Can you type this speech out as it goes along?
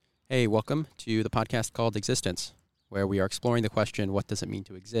Hey, welcome to the podcast called Existence, where we are exploring the question, what does it mean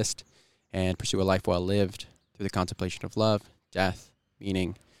to exist, and pursue a life well lived through the contemplation of love, death,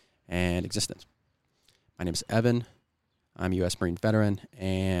 meaning, and existence. My name is Evan. I'm a U.S. Marine veteran,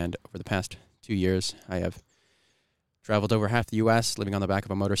 and over the past 2 years, I have traveled over half the U.S., living on the back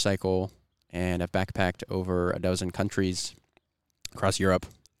of a motorcycle, and have backpacked over a dozen countries across Europe,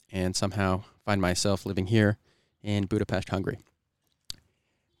 and somehow find myself living here in Budapest, Hungary.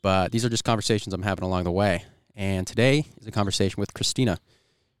 But these are just conversations I'm having along the way. And today is a conversation with Christina.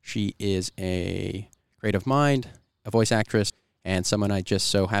 She is a creative mind, a voice actress, and someone I just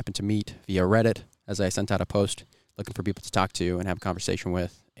so happened to meet via Reddit as I sent out a post looking for people to talk to and have a conversation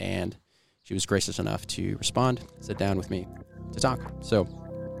with. And she was gracious enough to respond, sit down with me to talk. So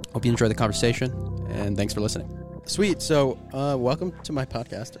hope you enjoy the conversation, and thanks for listening. Sweet. So welcome to my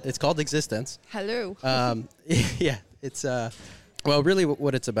podcast. It's called Existence. Hello. Yeah, it's... Well, really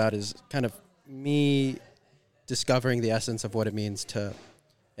what it's about is kind of me discovering the essence of what it means to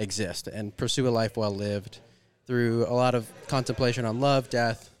exist and pursue a life well lived through a lot of contemplation on love,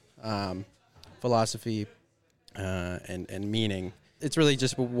 death, philosophy, and meaning. It's really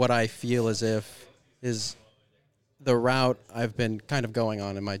just what I feel as if is the route I've been kind of going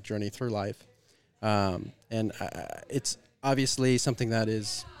on in my journey through life. It's obviously something that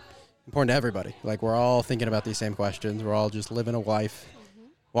is important to everybody. Like, we're all thinking about these same questions. We're all just living a life,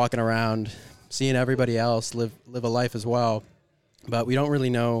 walking around, seeing everybody else live a life as well. But we don't really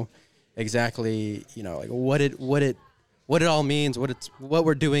know exactly, like what it all means, what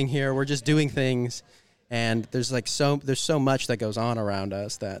we're doing here. We're just doing things, and there's so much that goes on around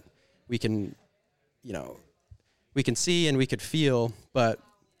us that we can see and we could feel, but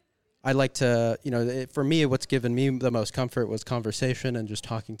I like to, for me, what's given me the most comfort was conversation and just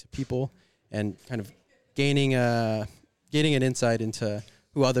talking to people and kind of gaining an insight into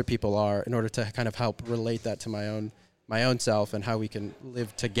who other people are in order to kind of help relate that to my own self and how we can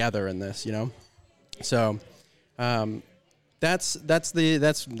live together in this, So that's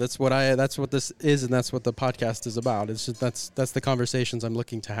what this is, and that's what the podcast is about. It's just that's the conversations I'm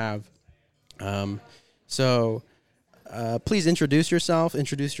looking to have. Please introduce yourself,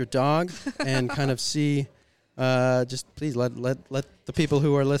 introduce your dog, and kind of see. Just please let the people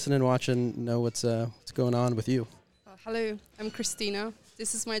who are listening and watching know what's going on with you. Hello, I'm Christina.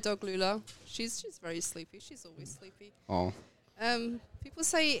 This is my dog Lula. She's very sleepy. She's always sleepy. Oh. People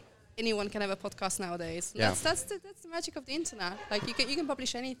say anyone can have a podcast nowadays. Yeah. That's the magic of the internet. Like, you can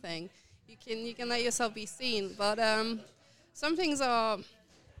publish anything. You can let yourself be seen. But some things are.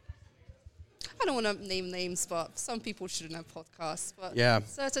 I don't want to name names, but some people shouldn't have podcasts. But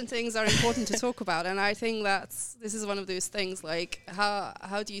certain things are important to talk about, and I think this is one of those things. Like,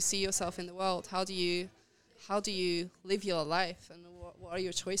 how do you see yourself in the world? How do you live your life, and what are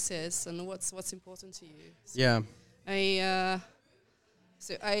your choices, and what's important to you? So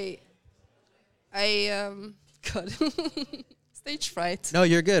God, stage fright. No,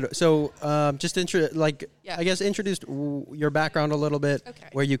 you're good. So just I guess introduce your background a little bit,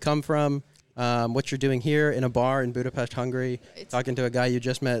 where you come from. What you're doing here in a bar in Budapest, Hungary, talking to a guy you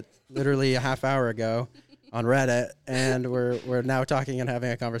just met literally a half hour ago on Reddit, and we're now talking and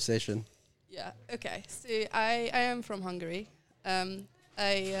having a conversation. Yeah, okay. So I am from Hungary.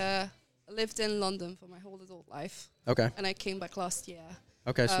 I lived in London for my whole adult life. Okay. And I came back last year.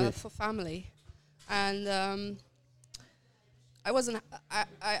 Okay, sweet. For family. And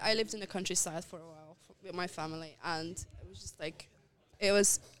I lived in the countryside for a while with my family, and it was just like, it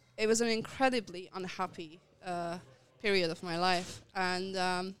was an incredibly unhappy period of my life.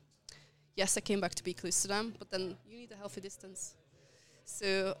 And yes, I came back to be close to them, but then you need a healthy distance.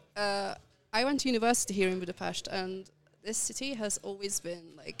 So I went to university here in Budapest, and this city has always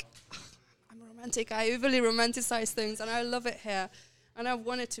been like, I'm a romantic. I overly romanticize things, and I love it here. And I've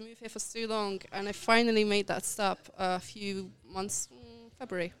wanted to move here for so long, and I finally made that step a few months,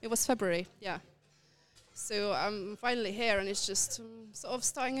 February. It was February, yeah. So I'm finally here, and it's just sort of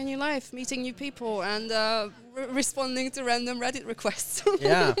starting a new life, meeting new people, and responding to random Reddit requests.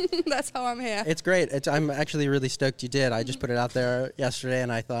 Yeah. That's how I'm here. It's great. I'm actually really stoked you did. I just put it out there yesterday,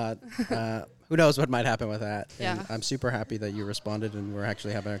 and I thought, who knows what might happen with that. Yeah. And I'm super happy that you responded, and we're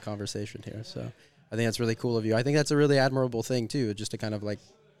actually having a conversation here. So I think that's really cool of you. I think that's a really admirable thing, too, just to kind of like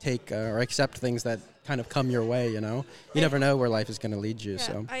take or accept things that kind of come your way, You never know where life is going to lead you. Yeah,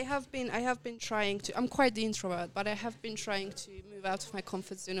 so I have been trying to. I'm quite the introvert, but I have been trying to move out of my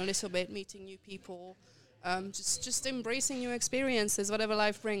comfort zone a little bit, meeting new people, just embracing new experiences, whatever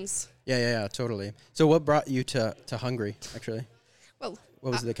life brings. Yeah, totally. So what brought you to Hungary, actually? Well,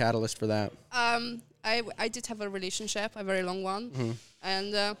 what was the catalyst for that? I did have a relationship, a very long one,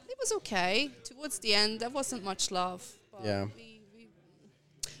 and it was okay. Towards the end, there wasn't much love. But Yeah.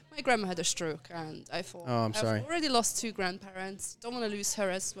 my grandma had a stroke, and I thought, Oh, I'm sorry. I've already lost 2 grandparents. Don't want to lose her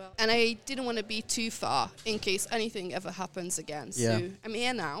as well. And I didn't want to be too far in case anything ever happens again. Yeah. So I'm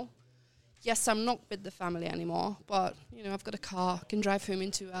here now. Yes, I'm not with the family anymore, but, I've got a car, I can drive home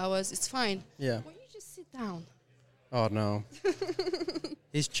in 2 hours. It's fine. Yeah. Why don't you just sit down? Oh, no.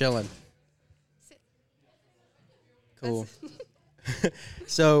 He's chilling. Sit. Cool.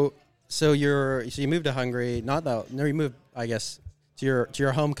 So you moved to Hungary, you moved, I guess, to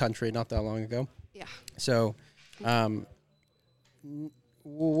your home country not that long ago. Yeah. So,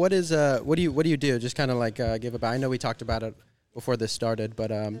 what do you do? Just kind of like give I know we talked about it before this started, but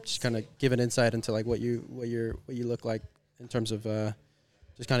just kind of give an insight into like what you look like in terms of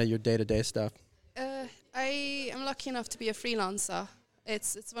just kind of your day-to-day stuff. I am lucky enough to be a freelancer.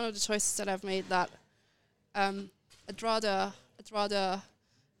 It's one of the choices that I've made that I'd rather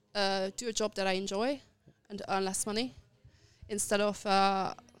do a job that I enjoy and earn less money instead of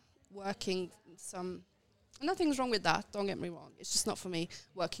working some. Nothing's wrong with that. Don't get me wrong. It's just not for me.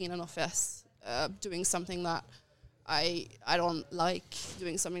 Working in an office, doing something that I don't like,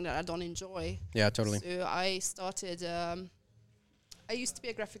 doing something that I don't enjoy. Yeah, totally. So I started. I used to be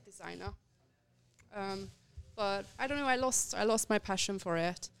a graphic designer, but I don't know. I lost my passion for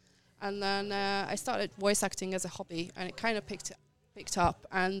it, and then I started voice acting as a hobby, and it kind of picked up.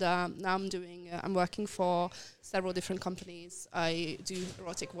 And now I'm working for several different companies. I do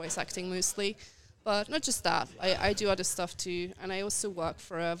erotic voice acting mostly, but not just that. I do other stuff too, and I also work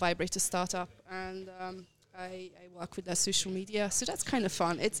for a vibrator startup, and I work with their social media, so that's kind of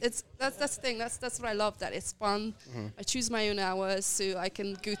fun. That's the thing. That's what I love. That it's fun. Mm-hmm. I choose my own hours, so I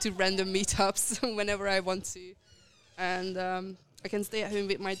can go to random meetups whenever I want to, and I can stay at home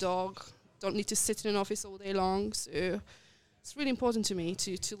with my dog. Don't need to sit in an office all day long. So it's really important to me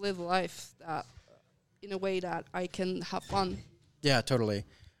to live life that in a way that I can have fun. Yeah, totally.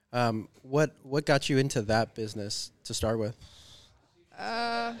 What got you into that business to start with?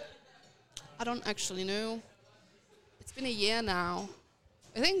 I don't actually know. It's been a year now.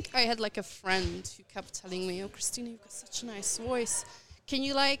 I think I had like a friend who kept telling me, "Oh, Christina, you've got such a nice voice. Can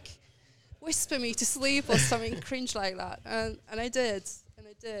you like whisper me to sleep or something cringe like that?" And I did.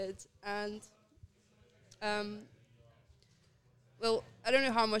 And well, I don't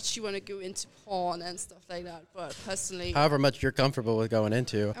know how much you want to go into porn and stuff like that, but personally, However much you're comfortable with going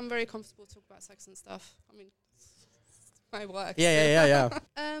into. I'm very comfortable to talk about sex and stuff. I mean, it's my work. Yeah.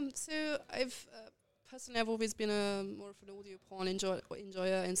 So I've always been more of an audio porn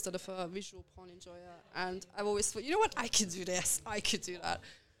enjoyer instead of a visual porn enjoyer, and I've always thought, you know what, I could do this, I could do that.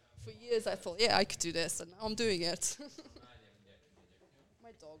 For years I thought, yeah, I could do this, and now I'm doing it.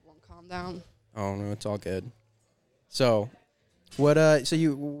 My dog won't calm down. Oh no, it's all good. So, what? So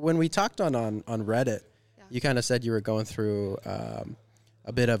when we talked on Reddit, Yeah. you kind of said you were going through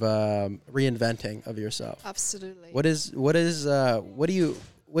a bit of reinventing of yourself. Absolutely. What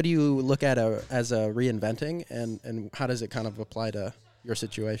do you look at as a reinventing, and how does it kind of apply to your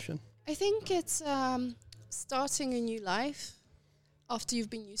situation? I think it's starting a new life after you've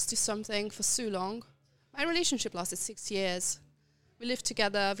been used to something for so long. My relationship lasted 6 years. We lived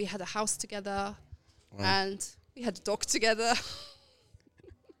together, we had a house together, and we had a dog together.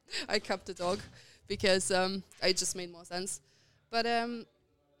 I kept the dog because it just made more sense. But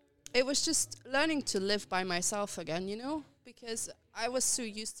it was just learning to live by myself again, because I was so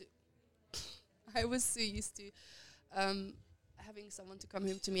used to having someone to come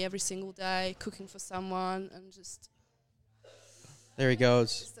home to me every single day, cooking for someone, and just... There he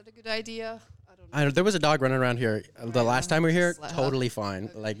goes. Is that a good idea? I don't know. There was a dog running around here. The last time we were here, Just let her. totally fine.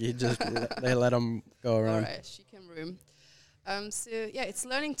 Okay. Like they let him go All around. right, she can roam. So yeah, it's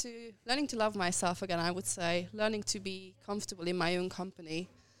learning to love myself again. I would say learning to be comfortable in my own company,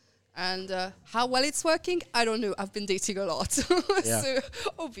 and how well it's working, I don't know. I've been dating a lot, Yeah. so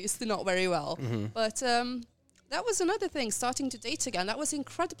obviously not very well. Mm-hmm. But that was another thing. Starting to date again, that was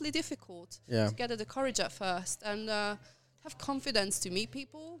incredibly difficult. Yeah. To gather the courage at first and have confidence to meet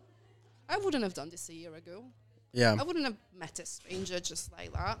people. I wouldn't have done this a year ago. Yeah. I wouldn't have met a stranger just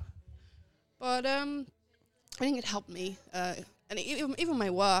like that. But I think it helped me. And even my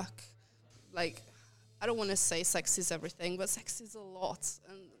work, like, I don't want to say sex is everything, but sex is a lot.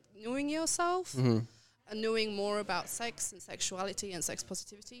 And knowing yourself and knowing more about sex and sexuality and sex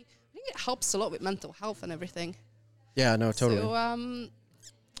positivity, I think it helps a lot with mental health and everything. Yeah. No. Totally. So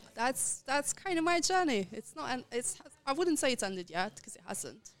that's kind of my journey. It's not. I wouldn't say it's ended yet because it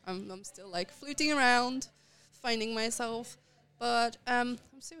hasn't. I'm still like floating around, finding myself. But I'm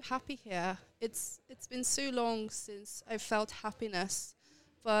so happy here. It's been so long since I felt happiness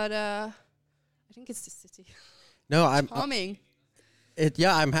but I think it's the city. No, I'm Charming.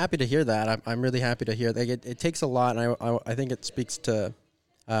 I'm happy to hear that. I'm really happy to hear that. It takes a lot, and I think it speaks to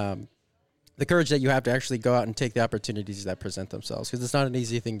the courage that you have to actually go out and take the opportunities that present themselves, because it's not an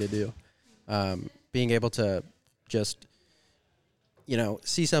easy thing to do. Being able to just,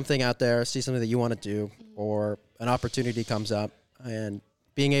 see something out there, see something that you want to do, or an opportunity comes up, and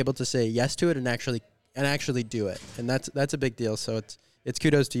being able to say yes to it and actually do it, and that's a big deal. So it's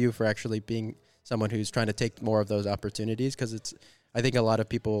kudos to you for actually being someone who's trying to take more of those opportunities, because I think a lot of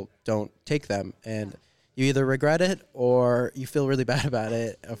people don't take them, and you either regret it or you feel really bad about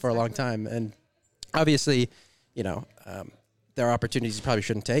it for a long time. And obviously, there are opportunities you probably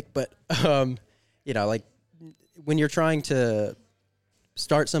shouldn't take, but like when you're trying to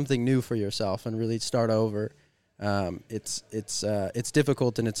start something new for yourself and really start over, it's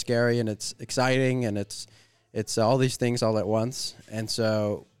difficult and it's scary and it's exciting and it's all these things all at once. And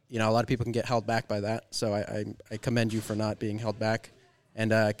so, a lot of people can get held back by that. So I commend you for not being held back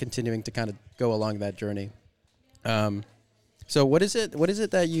and continuing to kind of go along that journey. So what is it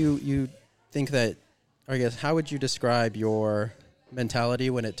that you think that, or I guess, how would you describe your mentality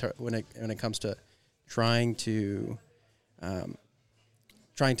when it comes to trying to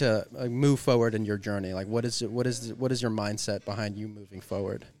move forward in your journey? Like, what is your mindset behind you moving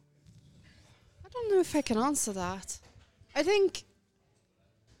forward? I don't know if I can answer that. I think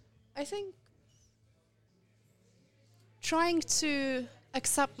trying to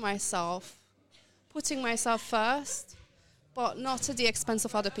accept myself, putting myself first, but not at the expense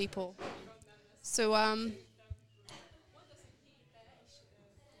of other people. So I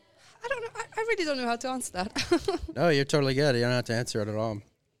don't know. I really don't know how to answer that. No, you're totally good. You don't have to answer it at all.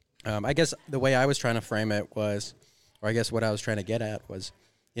 I guess the way I was trying to frame it was, or I guess what I was trying to get at was,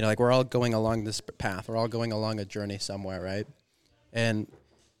 like we're all going along this path. We're all going along a journey somewhere, right? And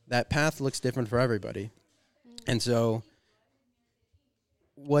that path looks different for everybody. And so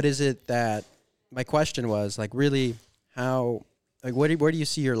what is it that, my question was, like, really how, like, where do you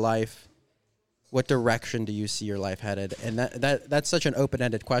see your life? What direction do you see your life headed? And that's such an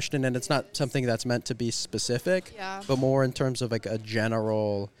open-ended question, and it's not something that's meant to be specific, but more in terms of like a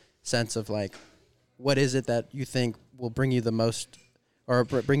general sense of like, what is it that you think will bring you the most, or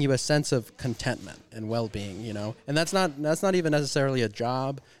bring you a sense of contentment and well-being, And that's not even necessarily a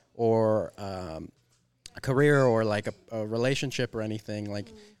job or a career or like a relationship or anything. Like,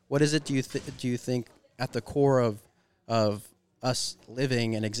 what is it do you think at the core of us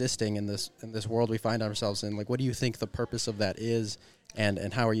living and existing in this world we find ourselves in? Like, what do you think the purpose of that is,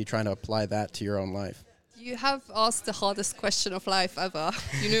 and how are you trying to apply that to your own life? You have asked the hardest question of life ever.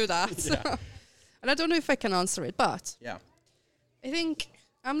 You knew that. Yeah. And I don't know if I can answer it, but yeah, I think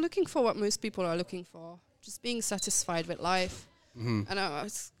I'm looking for what most people are looking for, just being satisfied with life. Mm-hmm. I know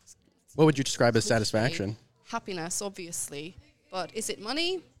what would you describe as satisfaction? Happiness, obviously, but is it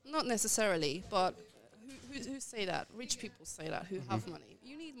money? Not necessarily, but who say that? Rich people say that, who have money.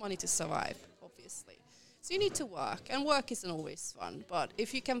 You need money to survive, obviously. So you need to work, and work isn't always fun, but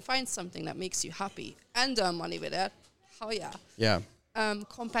if you can find something that makes you happy and earn money with it, hell yeah. Yeah.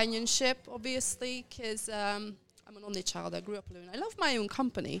 Companionship, obviously, because I'm an only child. I grew up alone. I love my own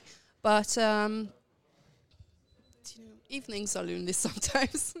company, but evenings are lonely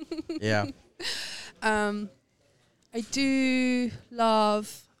sometimes. Yeah. I do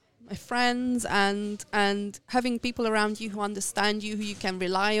love my friends and having people around you who understand you, who you can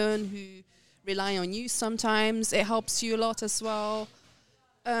rely on, who rely on you sometimes. It helps you a lot as well.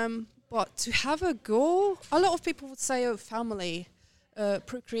 But to have a goal, a lot of people would say, oh, family,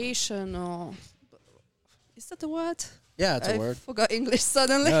 procreation, or... Is that the word? Yeah, it's a word. I forgot English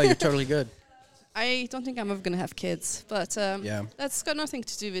suddenly. No, you're totally good. I don't think I'm ever going to have kids, but that's got nothing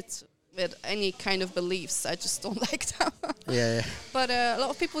to do with any kind of beliefs. I just don't like them. Yeah. But a lot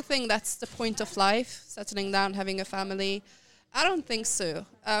of people think that's the point of life, settling down, having a family. I don't think so.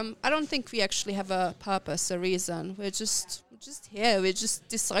 I don't think we actually have a purpose, a reason. We're just here. We just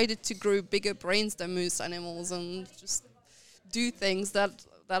decided to grow bigger brains than most animals and just do things that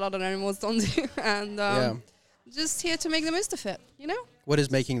other animals don't do. And just here to make the most of it, What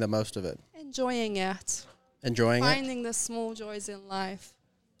is making the most of it? Enjoying it. Finding the small joys in life.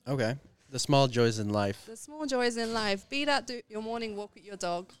 Okay. The small joys in life. The small joys in life. Be that your morning walk with your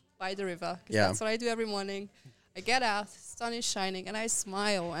dog by the river. Because that's what I do every morning. I get out, sun is shining, and I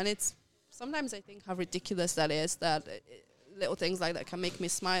smile. And it's sometimes I think how ridiculous that is, that little things like that can make me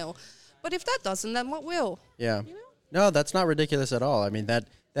smile. But if that doesn't, then what will? Yeah. No, that's not ridiculous at all. I mean, that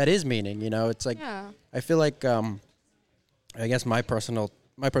is meaning, It's like, I feel like, I guess my personal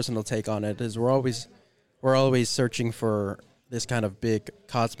take on it is we're always searching for this kind of big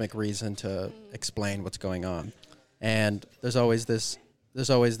cosmic reason to explain what's going on, and there's always this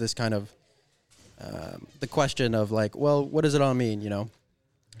kind of the question of like, well, what does it all mean,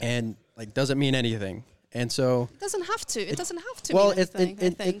 and like, does it mean anything? And so It doesn't have to. It doesn't have to well, mean anything, I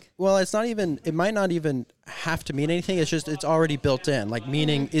think. well, it's not even. It might not even have to mean anything. It's just it's already built in. Like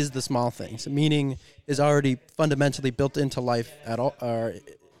meaning is the small things. Meaning is already fundamentally built into life at all. Or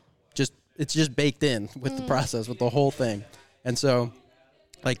it's just baked in with the process, with the whole thing. And so,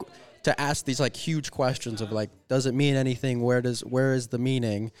 like, to ask these like huge questions of like, does it mean anything? Where is the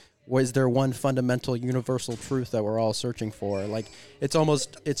meaning? Was there one fundamental universal truth that we're all searching for? Like, it's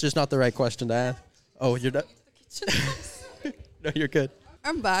just not the right question to ask. Oh, you're not. No, you're good.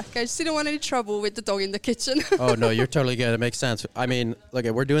 I'm back. I just didn't want any trouble with the dog in the kitchen. Oh no, you're totally good. It makes sense. I mean, look,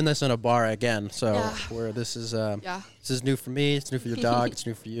 we're doing this in a bar again, so this is new for me. It's new for your dog. It's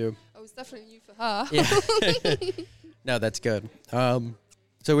new for you. Oh, it's definitely new for her. Yeah. No, that's good. So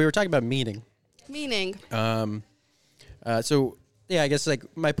we were talking about meaning. Meaning. So yeah, I guess like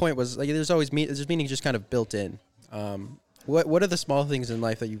my point was like there's meaning just kind of built in. What are the small things in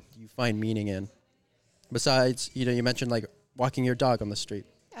life that you find meaning in? Besides, you mentioned like walking your dog on the street.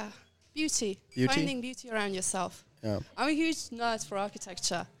 Yeah, beauty. Beauty? Finding beauty around yourself. Yeah. I'm a huge nerd for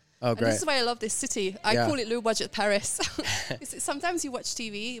architecture. Oh, great. And this is why I love this city. I call it low budget Paris. Sometimes you watch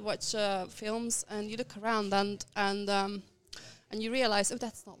TV, watch films, and you look around and you realize, oh,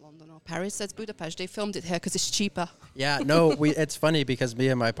 that's not London or Paris, that's Budapest. They filmed it here because it's cheaper. Yeah, no, it's funny because me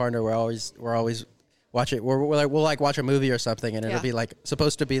and my partner we're always watching. We'll like watch a movie or something, and it'll be like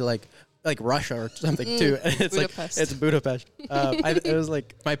supposed to be like Russia or something too. And it's Budapest. Like it's Budapest. It was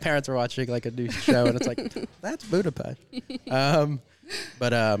like my parents were watching like a new show, and it's like that's Budapest.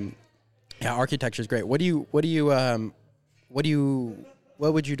 Yeah, architecture is great. What would you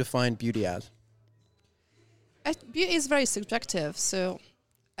define beauty as? Beauty is very subjective, so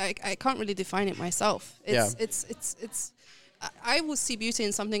I can't really define it myself. I will see beauty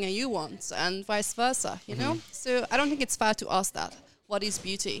in something and you won't, and vice versa. You know, so I don't think it's fair to ask that. What is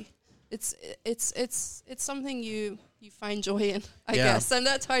beauty? It's something you find joy in, I guess, and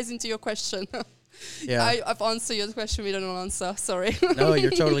that ties into your question. Yeah, I've answered your question with an answer. Sorry. No, you're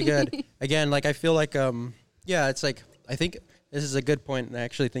totally good. Again, like I feel like it's like I think this is a good point, and I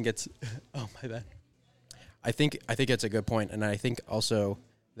actually think it's oh my bad. I think it's a good point, and I think also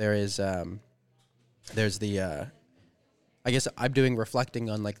there's the I guess I'm doing reflecting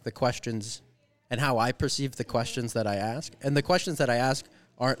on like the questions and how I perceive the questions that I ask, and the questions that I ask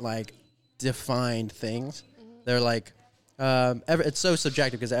aren't like defined things. They're like it's so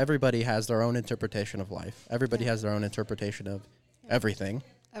subjective because everybody has their own interpretation of life. Everybody has their own interpretation of everything.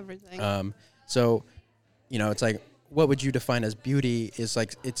 Everything. So, it's like, what would you define as beauty? Is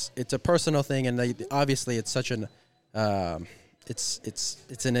like it's a personal thing, and obviously it's such an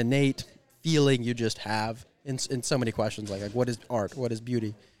it's an innate feeling you just have in so many questions. Like what is art? What is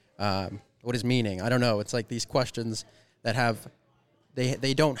beauty? What is meaning? I don't know. It's like these questions that have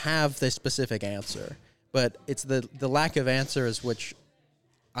they don't have the specific answer. But it's the lack of answers which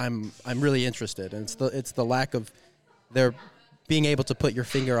I'm really interested in. It's the lack of their being able to put your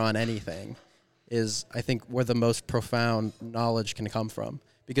finger on anything is, I think, where the most profound knowledge can come from,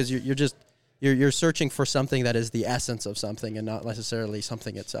 because you're searching for something that is the essence of something and not necessarily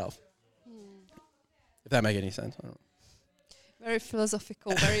something itself. If that makes any sense. I don't know. Very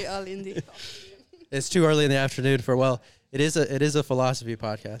philosophical, very early in the afternoon. It's too early in the afternoon it is a philosophy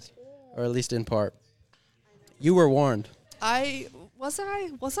podcast, or at least in part. You were warned. Was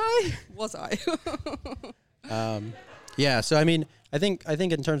I? Yeah. So I mean, I think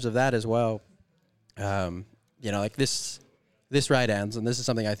in terms of that as well, like this ride ends, and this is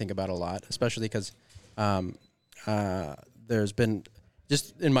something I think about a lot, especially because there's been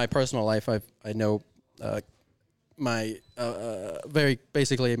just in my personal life, I know my very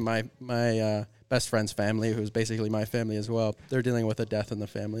basically my best friend's family, who's basically my family as well. They're dealing with a death in the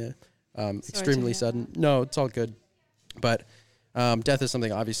family. Extremely sudden. No, it's all good. But death is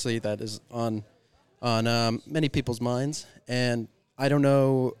something obviously that is on many people's minds, and I don't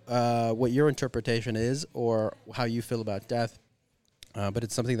know what your interpretation is or how you feel about death, but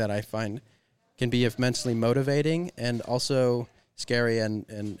it's something that I find can be immensely motivating and also scary and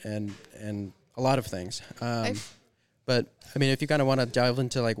a lot of things. But I mean, if you kind of want to dive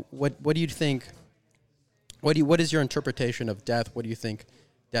into like what do you think? What is your interpretation of death? What do you think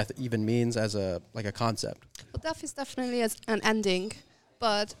death even means as a concept? Well, death is definitely an ending,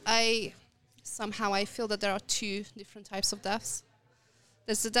 but I feel that there are two different types of deaths.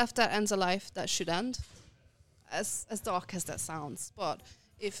 There's the death that ends a life that should end, as dark as that sounds. But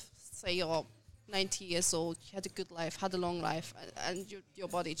if, say, you're 90 years old, you had a good life, had a long life, and your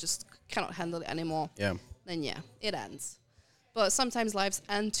body just cannot handle it anymore, then yeah, it ends. But sometimes lives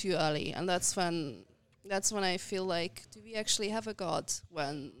end too early, and that's when I feel like, do we actually have a God?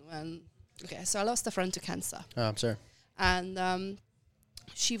 When okay, so I lost a friend to cancer. Oh, I'm sorry. And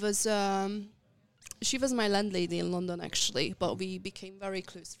she was my landlady in London, actually, but we became very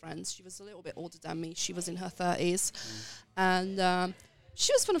close friends. She was a little bit older than me. She was in her 30s. And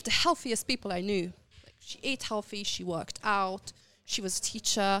she was one of the healthiest people I knew. Like, she ate healthy, she worked out, she was a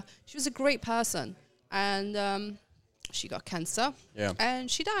teacher, she was a great person. And she got cancer, and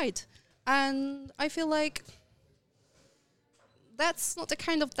she died. And I feel like that's not the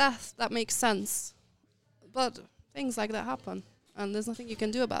kind of death that makes sense. But things like that happen, and there's nothing you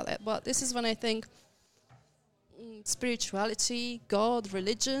can do about it. But this is when I think spirituality, God,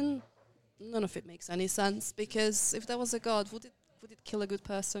 religion, none of it makes any sense, because if there was a God, would it kill a good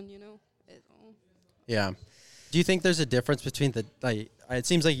person, you know? Yeah. Do you think there's a difference between it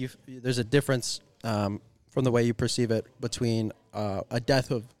seems like there's a difference from the way you perceive it between a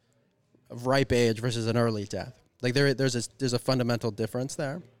death of ripe age versus an early death? Like there's a fundamental difference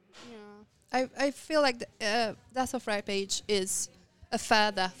there. Yeah, I feel like the death of ripe age is a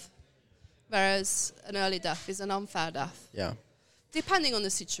fair death, whereas an early death is an unfair death. Yeah. Depending on the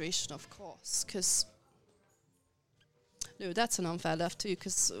situation, of course, because no, that's an unfair death too.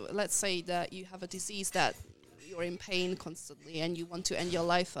 Because let's say that you have a disease that you're in pain constantly and you want to end your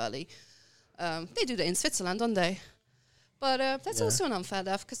life early. They do that in Switzerland, don't they? But that's also an unfair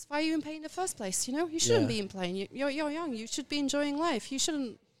death, because why are you in pain in the first place? You know, you shouldn't be in pain. You're young. You should be enjoying life. You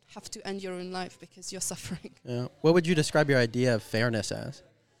shouldn't have to end your own life because you're suffering. Yeah. What would you describe your idea of fairness as?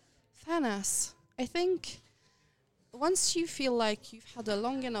 Fairness. I think once you feel like you've had a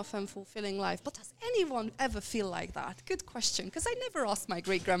long enough and fulfilling life, but does anyone ever feel like that? Good question, because I never asked my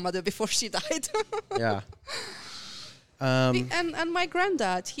great-grandmother before she died. Yeah. And my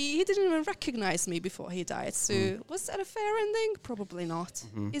granddad, he didn't even recognize me before he died. So was that a fair ending? Probably not.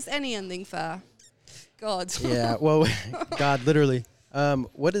 Mm-hmm. Is any ending fair? God. Yeah, well, God, literally. So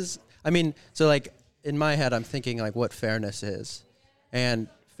like in my head, I'm thinking like what fairness is. And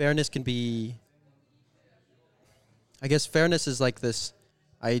fairness can be, I guess fairness is like this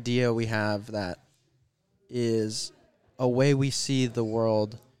idea we have that is a way we see the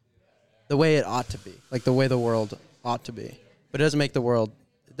world, the way it ought to be, like the way the world ought to be. But it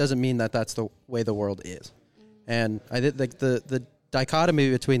doesn't mean that that's the way the world is. And I think like the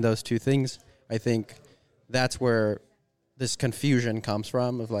dichotomy between those two things, I think that's where this confusion comes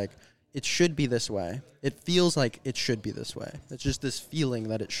from of like, it should be this way. It feels like it should be this way. It's just this feeling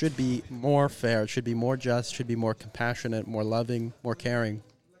that it should be more fair, it should be more just, should be more compassionate, more loving, more caring.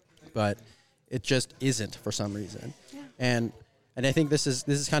 But it just isn't for some reason. Yeah. And I think this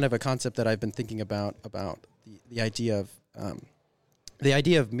is kind of a concept that I've been thinking about the idea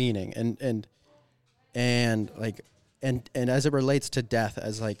of meaning and as it relates to death,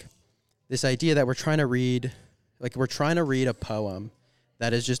 as like this idea that we're trying to read a poem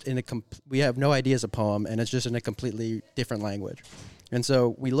that is just we have no idea it's a poem, and it's just in a completely different language. And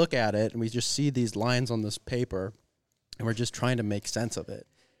so we look at it and we just see these lines on this paper and we're just trying to make sense of it.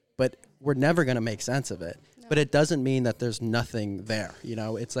 But we're never going to make sense of it. No. But it doesn't mean that there's nothing there. You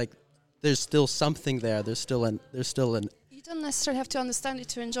know, it's like there's still something there. There's still an. You don't necessarily have to understand it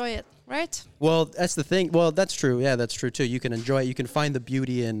to enjoy it, right? Well, that's the thing. Well, that's true. Yeah, that's true too. You can enjoy it. You can find the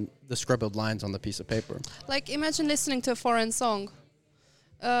beauty in the scribbled lines on the piece of paper. Like imagine listening to a foreign song.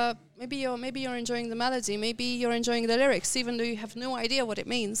 Maybe you're enjoying the melody. Maybe you're enjoying the lyrics, even though you have no idea what it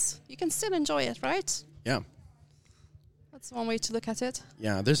means. You can still enjoy it, right? Yeah. That's one way to look at it.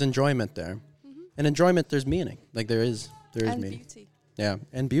 Yeah, there's enjoyment there. Mm-hmm. And enjoyment, there's meaning. Like there is and meaning. Beauty. Yeah,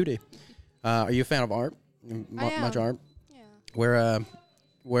 and beauty. Are you a fan of art? Much art? Yeah.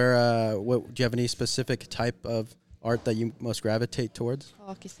 What do you have any specific type of art that you most gravitate towards?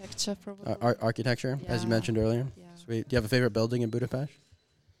 Architecture, probably. Architecture, as you mentioned earlier. Yeah. Sweet. Do you have a favorite building in Budapest?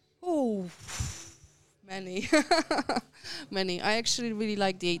 Oh, many. Many. I actually really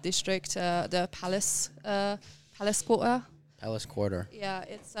like the 8th district, the Palace Quarter. Palace Quarter. Yeah,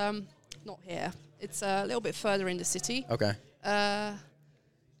 it's not here. It's a little bit further in the city. Okay. That's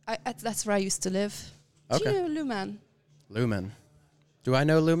where I used to live. Okay. Do you know Lumen? Lumen. Do I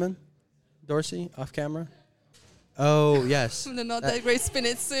know Lumen? Dorsey, off camera? Oh, yes. The not that great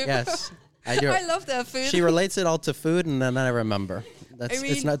spinach soup. Yes. I do. I love their food. She relates it all to food, and then I remember.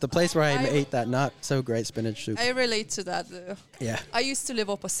 It's not the place where I ate that not so great spinach soup. I relate to that, though. Yeah. I used to live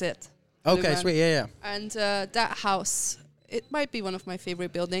opposite. Okay, Lumen. sweet, yeah. And that house it might be one of my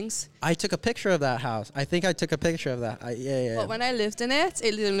favorite buildings. I took a picture of that house. I think I took a picture of that. Yeah. But when I lived in it,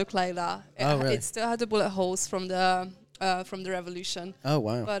 it didn't look like that. Really? It still had the bullet holes from the revolution. Oh,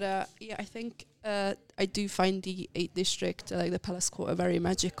 wow. But yeah, I think I do find the 8th district, like the Palace Quarter, very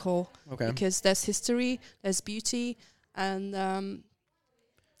magical. Okay. Because there's history, there's beauty, and I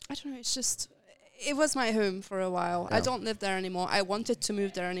don't know, it's just, it was my home for a while. Yeah. I don't live there anymore. I wanted to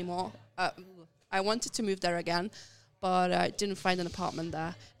move there anymore. I wanted to move there again, but I didn't find an apartment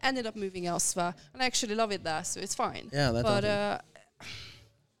there. Ended up moving elsewhere, and I actually love it there, so it's fine. Yeah, that's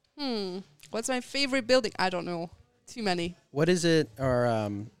awesome. What's my favorite building? I don't know. Too many. What is it, or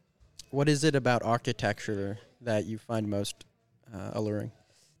what is it about architecture that you find most alluring?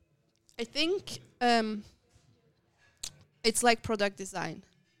 I think it's like product design,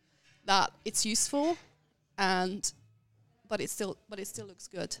 that it's useful, but it still looks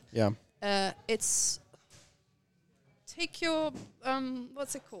good. Yeah. It's take your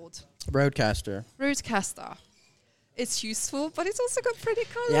what's it called? Roadcaster. Roadcaster. It's useful, but it's also got pretty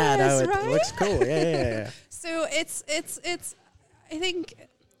colors. Yeah, no, right? it looks cool. Yeah. So it's. I think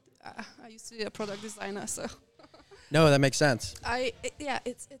I used to be a product designer, so. No, that makes sense.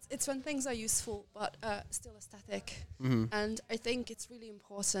 It's when things are useful but still aesthetic, and I think it's really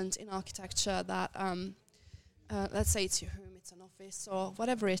important in architecture that let's say it's your home, it's an office, or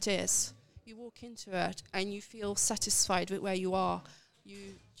whatever it is. You walk into it and you feel satisfied with where you are.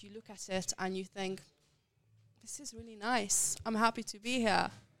 You look at it and you think, this is really nice. I'm happy to be here.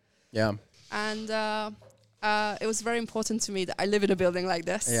 Yeah. And it was very important to me that I live in a building like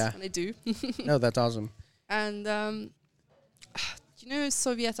this. Yeah. And I do. No, that's awesome. And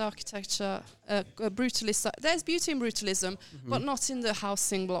Soviet architecture, brutalist. There's beauty in brutalism, but not in the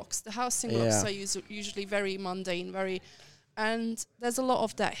housing blocks. The housing blocks are usually very mundane, and there's a lot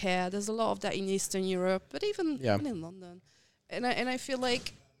of that here. There's a lot of that in Eastern Europe, but even in London. And I feel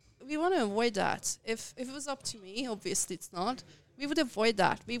like we want to avoid that. If it was up to me, obviously it's not, we would avoid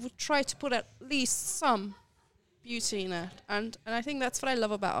that. We would try to put at least some beauty in it. And I think that's what I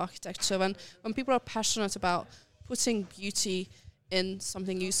love about architecture, when people are passionate about putting beauty in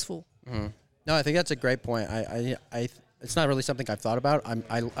something useful. No, I think that's a great point. I it's not really something I've thought about.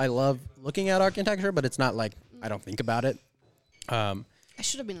 I love looking at architecture, but it's not like I don't think about it. I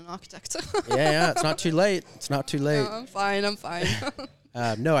should have been an architect. Yeah, it's not too late. It's not too late. No, I'm fine.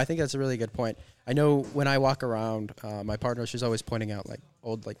 No, I think that's a really good point. I know when I walk around, my partner, she's always pointing out like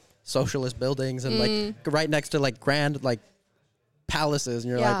old like socialist buildings and like right next to like grand like palaces,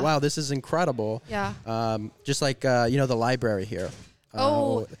 and you're like, wow, this is incredible. Yeah. Just like the library here.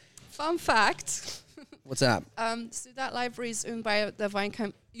 Fun fact. What's that? So that library is owned by the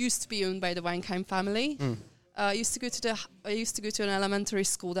Weinheim. Used to be owned by the Weinheim family. I used to go to an elementary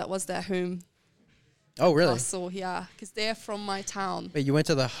school that was their home. Oh, really? So yeah, because they're from my town. Wait, you went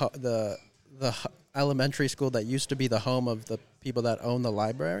to the elementary school that used to be the home of the people that own the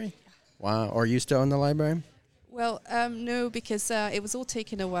library? Wow, or used to own the library? Well, no, because it was all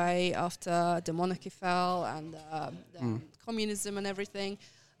taken away after the monarchy fell and the communism and everything.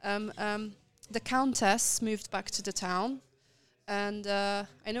 The countess moved back to the town. And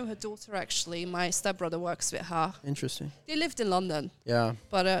I know her daughter, actually. My stepbrother works with her. Interesting. They lived in London. Yeah.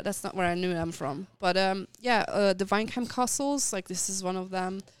 But that's not where I knew them from. But the Weinheim castles, like this is one of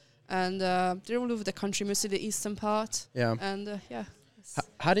them. And they're all over the country, mostly the eastern part. Yeah. And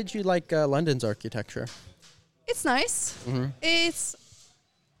How did you like London's architecture? It's nice. It's,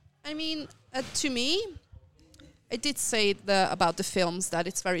 to me, I did say about the films that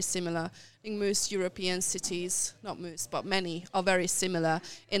it's very similar. I think most European cities, not most, but many, are very similar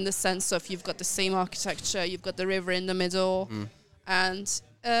in the sense of you've got the same architecture, you've got the river in the middle, and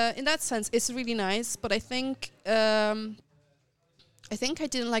in that sense, it's really nice. But I think I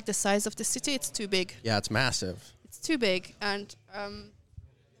didn't like the size of the city. It's too big. Yeah, it's massive. It's too big, and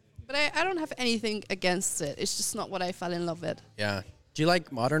but I don't have anything against it. It's just not what I fell in love with. Yeah. Do you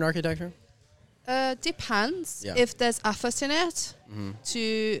like modern architecture? Depends if there's effort in it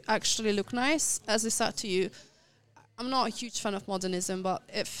to actually look nice. As I said to you, I'm not a huge fan of modernism, but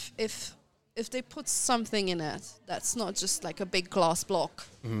if they put something in it that's not just like a big glass block,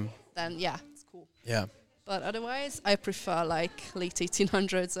 then it's cool. Yeah. But otherwise, I prefer like late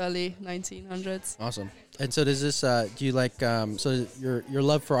 1800s, early 1900s. Awesome. And so does this, do you like, so your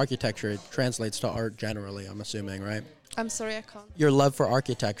love for architecture translates to art generally, I'm assuming, right? I'm sorry, I can't. Your love for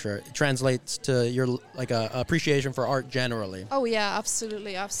architecture translates to your appreciation for art generally. Oh yeah,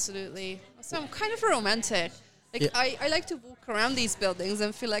 absolutely. So I'm kind of a romantic. Like I like to walk around these buildings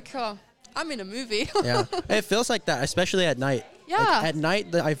and feel like, oh, I'm in a movie. Yeah, it feels like that, especially at night. Yeah. At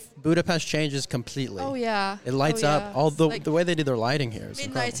night, Budapest changes completely. Oh yeah. It lights Oh, up. yeah. All It's the like the way they do their lighting here is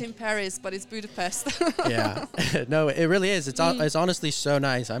midnight incredible. in Paris, but it's Budapest. Yeah. No, it really is. It's honestly so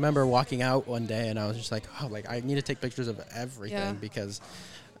nice. I remember walking out one day and I was just like, oh, like I need to take pictures of everything Yeah. because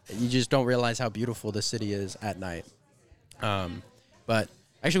you just don't realize how beautiful the city is at night. But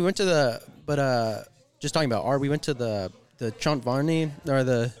actually, we went to just talking about art. We went to the Csont Varney or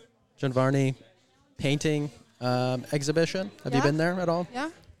the Csont Varney painting exhibition. Have you Yeah. been there at all? Yeah.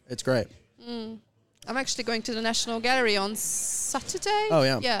 It's great. I'm actually going to the National Gallery on Saturday. Oh,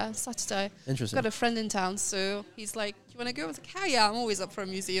 yeah. Yeah, Saturday. Interesting. Got a friend in town, so he's like, "You want to go?" I was like, "Yeah, I'm always up for a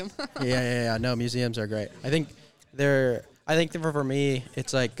museum." Yeah. No, museums are great. I think for me,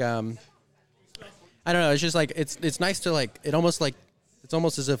 it's like I don't know. It's just like it's nice to like. It's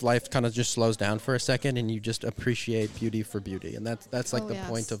almost as if life kind of just slows down for a second, and you just appreciate beauty for beauty, and that's like Oh, the yes.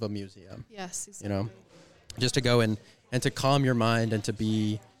 point of a museum. Yes, exactly. You know, just to go in and to calm your mind and to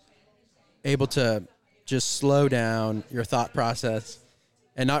be able to just slow down your thought process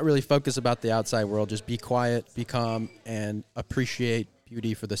and not really focus about the outside world. Just be quiet, be calm, and appreciate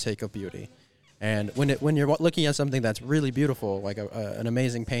beauty for the sake of beauty. And when you're looking at something that's really beautiful, like an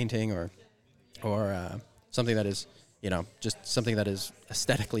amazing painting or something that is, you know, just something that is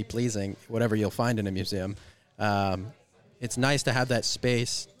aesthetically pleasing, whatever you'll find in a museum, it's nice to have that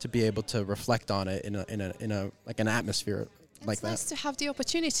space to be able to reflect on it in a like an atmosphere like It's that. nice to have the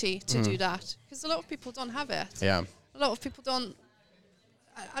opportunity to do that, because a lot of people don't have it. Yeah. A lot of people don't.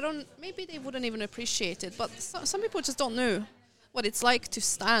 I don't. Maybe they wouldn't even appreciate it, but some people just don't know what it's like to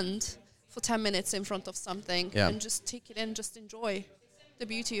stand for 10 minutes in front of something Yeah. and just take it in, just enjoy the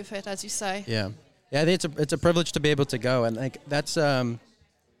beauty of it, as you say. Yeah. I think it's a privilege to be able to go, and like that's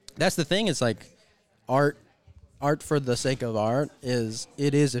the thing. Is like art for the sake of art is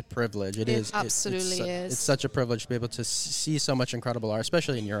a privilege. It is absolutely is. It's such a privilege to be able to see so much incredible art,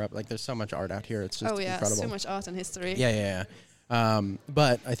 especially in Europe. Like there's so much art out here. It's just Oh yeah, incredible. so much art and history. Yeah.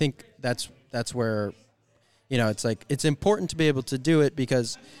 But I think that's where, you know, it's like it's important to be able to do it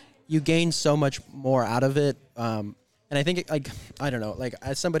because you gain so much more out of it. And I think like I don't know, like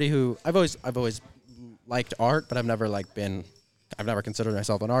as somebody who I've always liked art, but I've never considered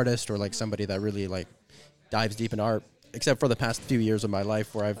myself an artist or like somebody that really like dives deep in art, except for the past few years of my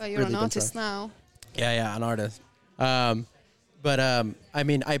life where I've Well, you're really an been artist now. Yeah, an artist. But I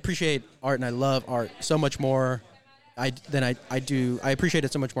mean, I appreciate art and I love art so much more. I appreciate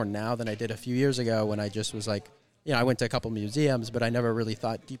it so much more now than I did a few years ago when I just was like, you know, I went to a couple museums, but I never really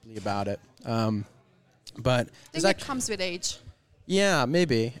thought deeply about it. But I think it comes with age. yeah,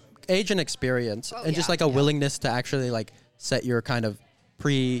 maybe age and experience, Oh, and just yeah, like a yeah. willingness to actually like set your kind of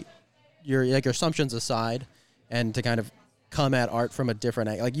your assumptions aside, and to kind of come at art from a different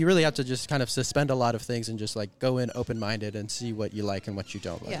angle. Like you really have to just kind of suspend a lot of things and just like go in open-minded and see what you like and what you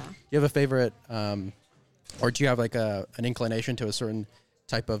don't like. Yeah. Do you have a favorite, or do you have like an inclination to a certain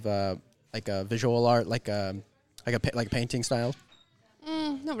type of like a visual art, like painting style?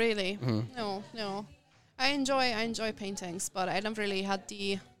 Not really. Mm-hmm. No. I enjoy paintings, but I don't really had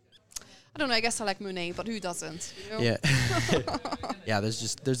the. I don't know. I guess I like Monet, but who doesn't? You know? Yeah. Yeah. There's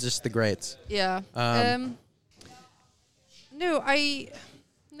just the greats. Yeah. No,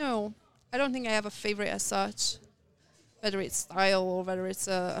 I don't think I have a favorite as such, whether it's style or whether it's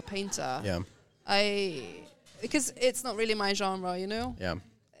a painter. Yeah. Because it's not really my genre, you know. Yeah.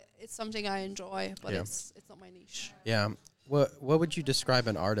 It's something I enjoy, but Yeah. it's not my niche. Yeah. What would you describe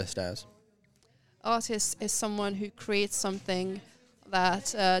an artist as? Artist is someone who creates something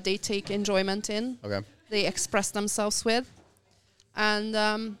that they take enjoyment in, Okay. they express themselves with,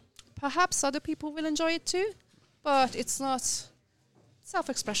 and perhaps other people will enjoy it too, but it's not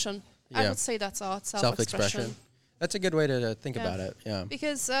self-expression. I Yeah. would say that's art, Self-expression. That's a good way to think Yeah. about it. Yeah.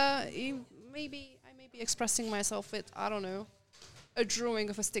 Because I may be expressing myself with, I don't know, a drawing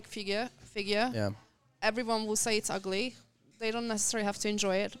of a stick figure. Yeah. Everyone will say it's ugly. They don't necessarily have to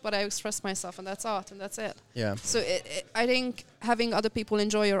enjoy it, but I express myself, and that's art, and that's it. Yeah. So I think having other people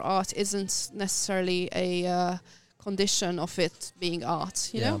enjoy your art isn't necessarily a condition of it being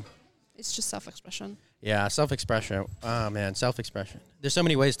art, you know? It's just self-expression. Yeah, self-expression. Oh man, self-expression. There's so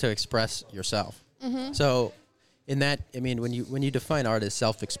many ways to express yourself. Mm-hmm. So, in that, I mean, when you define art as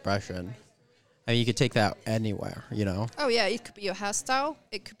self-expression, I mean, you could take that anywhere. You know. Oh yeah, it could be your hairstyle,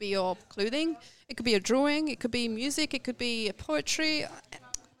 it could be your clothing, it could be a drawing, it could be music, it could be poetry.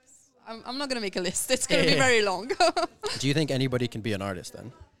 I'm not going to make a list. It's going to be very long. Do you think anybody can be an artist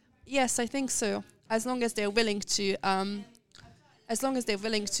then? Yes, I think so. As long as they're willing to,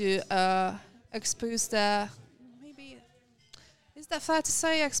 expose their, is that fair to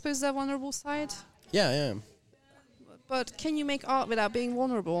say, expose their vulnerable side? Yeah. but can you make art without being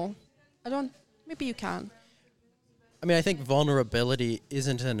vulnerable? I don't. Maybe you can. I mean, I think vulnerability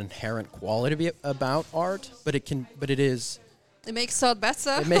isn't an inherent quality about art, but it can. But it is. It makes art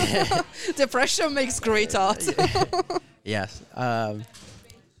better. Depression makes great art. Yes.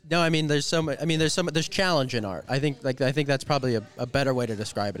 No, I mean, there's so much. I mean, there's challenge in art. I think that's probably a better way to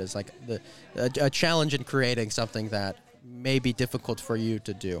describe it. Is like a challenge in creating something that may be difficult for you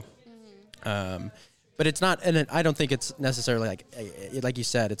to do. But it's not, and I don't think it's necessarily like you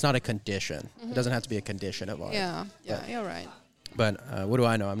said, it's not a condition. It doesn't have to be a condition of art. Yeah, you're right. But what do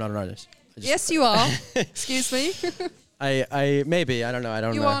I know? I'm not an artist. Yes, you are. Excuse me. I maybe, I don't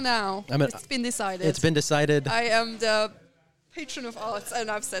know. You are now. It's been decided. It's been decided. I am the patron of arts,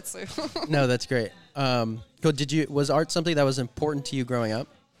 and I've said so. No, that's great. Was art something that was important to you growing up?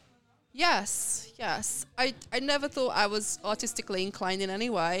 Yes. I never thought I was artistically inclined in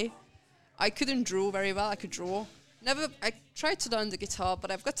any way. I couldn't draw very well. I could draw. I tried to learn the guitar,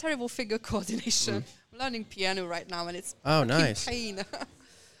 but I've got terrible finger coordination. I'm learning piano right now, and it's nice. pain.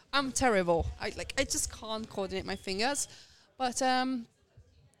 I'm terrible. I just can't coordinate my fingers. But I've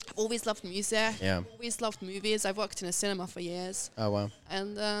always loved music. Yeah. Always loved movies. I've worked in a cinema for years. Oh wow.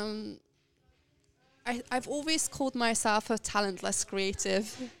 And I've always called myself a talentless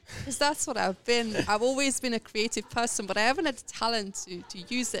creative, because that's what I've been. I've always been a creative person, but I haven't had the talent to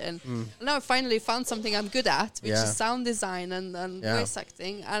use it. And now I finally found something I'm good at, which is sound design and voice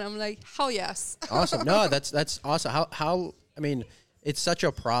acting. And I'm like, hell yes. Awesome. No, that's awesome. How I mean, it's such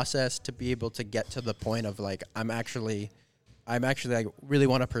a process to be able to get to the point of like, I'm actually like really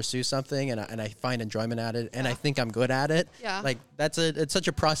want to pursue something and I find enjoyment at it and I think I'm good at it. Yeah. Like it's such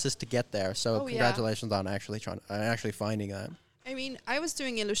a process to get there. So congratulations on actually finding that. I mean, I was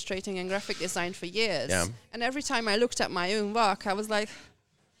doing illustrating and graphic design for years. Yeah. And every time I looked at my own work, I was like,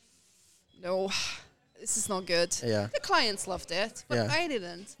 no, this is not good. Yeah. The clients loved it, but I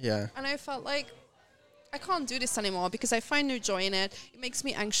didn't. Yeah. And I felt like I can't do this anymore because I find no joy in it. It makes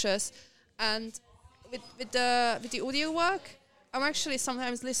me anxious. And with the audio work, I'm actually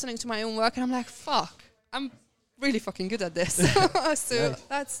sometimes listening to my own work and I'm like, fuck, I'm really fucking good at this. So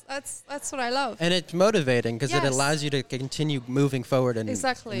nice. that's what I love. And it's motivating because it allows you to continue moving forward in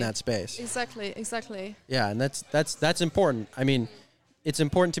that space. Exactly. Yeah, and that's important. I mean, it's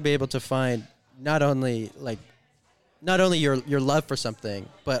important to be able to find not only your love for something,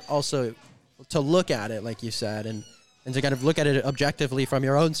 but also to look at it, like you said, and to kind of look at it objectively from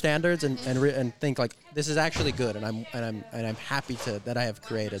your own standards and think like, this is actually good, and I'm happy that I have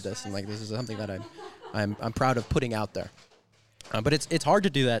created this, and like this is something that I'm proud of putting out there. But it's hard to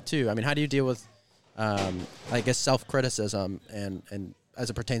do that too. I mean, how do you deal with I guess self-criticism and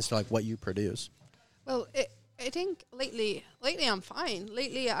as it pertains to like what you produce? Well, I think lately I'm fine.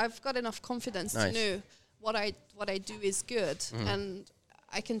 Lately I've got enough confidence to know what I do is good, and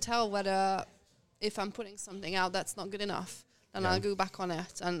I can tell whether if I'm putting something out that's not good enough, then I'll go back on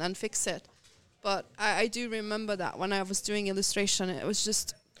it and fix it. But I do remember that when I was doing illustration, it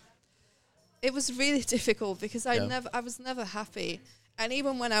was really difficult because I was never happy. And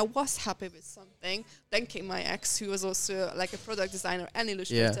even when I was happy with something, then came my ex, who was also like a product designer and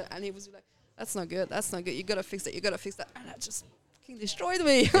illustrator, and he was like, that's not good, you gotta fix that, and that just fucking destroyed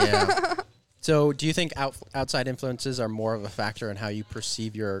me. Yeah. So do you think outside influences are more of a factor in how you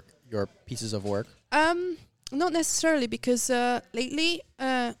perceive your pieces of work? Not necessarily, because lately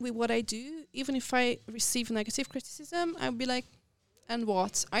with what I do, even if I receive negative criticism, I'll be like, and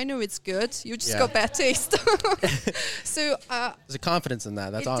what? I know it's good. You just got bad taste. So there's a confidence in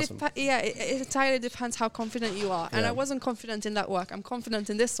that. That's awesome. It entirely depends how confident you are. And I wasn't confident in that work. I'm confident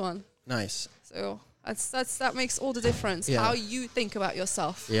in this one. Nice. So that makes all the difference. How you think about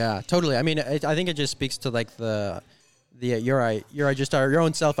yourself. Yeah, totally. I mean, I think it just speaks to like your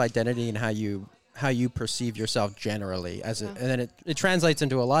own self identity and how you perceive yourself generally and then it translates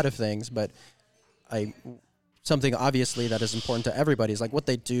into a lot of things, but something obviously that is important to everybody is like what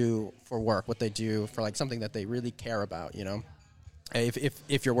they do for work, what they do for like something that they really care about, you know,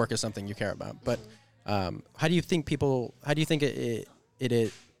 if your work is something you care about. But how do you think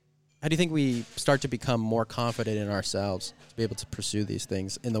we start to become more confident in ourselves to be able to pursue these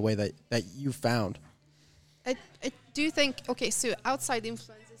things in the way that you found? I do think, so outside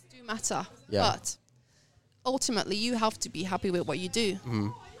influences do matter, but ultimately you have to be happy with what you do,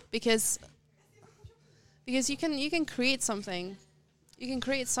 because you can create something,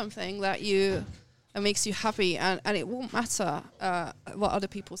 that makes you happy, and it won't matter what other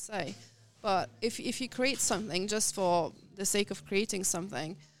people say. But if you create something just for the sake of creating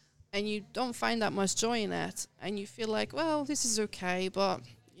something, and you don't find that much joy in it, and you feel like, well, this is okay, but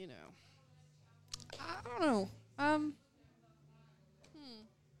you know, I don't know.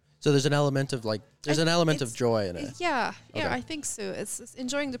 So there's an element of like, there's an element of joy in it. Yeah, Okay. I think so. It's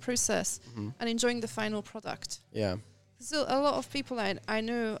enjoying the process and enjoying the final product. Yeah. So a lot of people I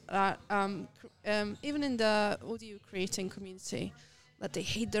know that even in the audio creating community, that they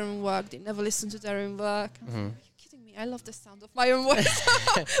hate their own work, they never listen to their own work. Are you kidding me? I love the sound of my own voice.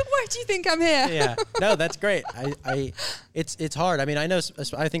 Why do you think I'm here? Yeah. No, that's great. It's hard. I mean, I know.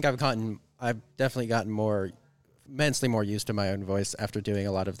 I think I've definitely gotten immensely more used to my own voice after doing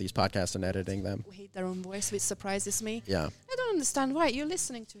a lot of these podcasts and editing them. People hate their own voice, which surprises me. Yeah. I don't understand why. You're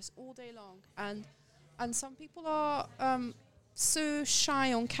listening to us all day long, and some people are so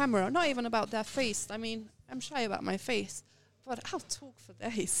shy on camera. Not even about their face. I mean, I'm shy about my face, but I'll talk for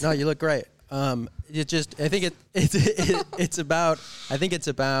days. No, you look great. I think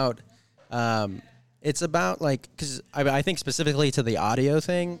it's about like, because I think specifically to the audio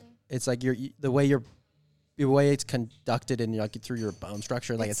thing, it's like the way it's conducted in like through your bone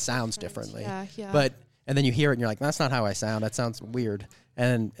structure, like it sounds differently. Yeah. But and then you hear it and you're like, that's not how I sound. That sounds weird.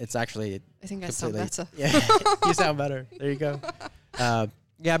 And it's actually I think I sound better. Yeah, you sound better. There you go.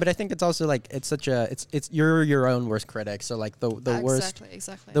 Yeah, but I think it's also like it's you're your own worst critic. So like the worst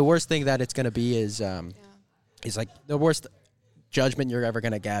exactly. the worst thing that it's gonna be is like the worst judgment you're ever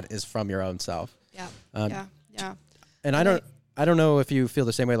gonna get is from your own self. Yeah. And I don't know if you feel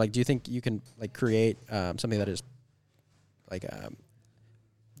the same way. Like, do you think you can like create something that is like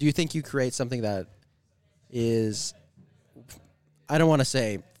do you think you create something that is, I don't want to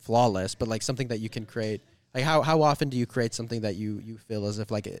say flawless, but like something that you can create? Like how often do you create something that you feel as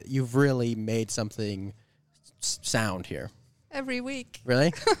if like you've really made something sound here? Every week.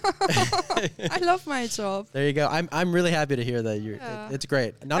 Really? I love my job. There you go. I'm really happy to hear that you're. Yeah. It's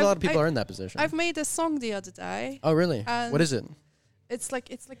great. Not a lot of people are in that position. I've made a song the other day. Oh really? And What is it? It's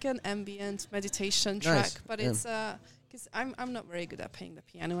like an ambient meditation Nice. track, but Yeah. it's because I'm not very good at playing the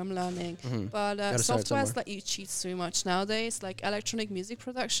piano. I'm learning, but Gotta start softwares somewhere. let you cheat so much nowadays. Like electronic music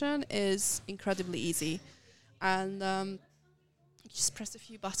production is incredibly easy, and you just press a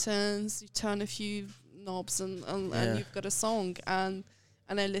few buttons, you turn a few knobs, and you've got a song. And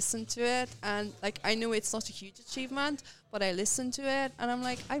I listen to it, and like I know it's not a huge achievement, but I listen to it, and I'm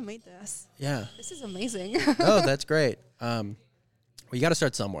like, I made this. Yeah. This is amazing. Oh, that's great. Well, you got to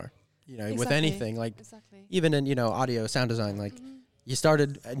start somewhere. You know, with Exactly. anything, like Exactly. even in audio, sound design, like you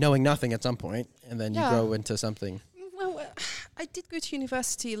started knowing nothing at some point, and then you Yeah. grow into something. Well, I did go to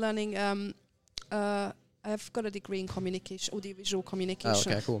university learning. I've got a degree in communication, audiovisual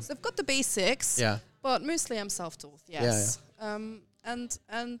communication. Oh, okay, cool. So I've got the basics. Yeah. But mostly I'm self-taught. Yes. And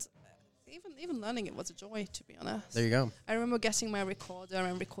even learning it was a joy, to be honest. There you go. I remember getting my recorder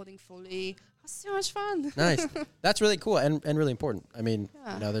and recording fully. It was so much fun. Nice. That's really cool and really important. I mean,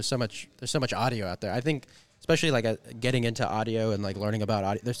 Yeah. there's so much audio out there. I think especially like getting into audio and like learning about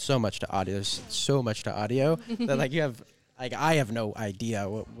audio. There's so much to audio. There's so much to audio that like you have like I have no idea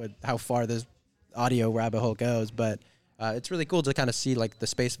how far this audio rabbit hole goes, but it's really cool to kind of see like the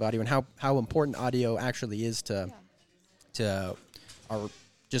space of audio and how important audio actually is to our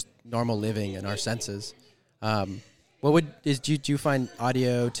just normal living and our senses. Do you find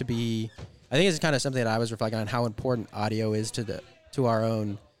audio to be? I think it's kind of something that I was reflecting on how important audio is to our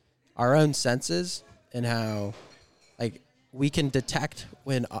own senses and how like we can detect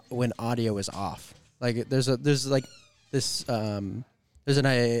when audio is off. Like there's like the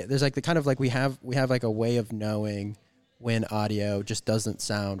kind of like we have like a way of knowing when audio just doesn't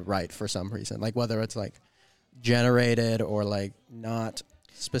sound right for some reason, like whether it's like generated or like not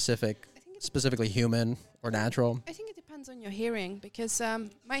specifically human or natural. I think it depends on your hearing, because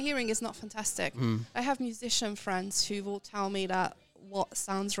my hearing is not fantastic. I have musician friends who will tell me that what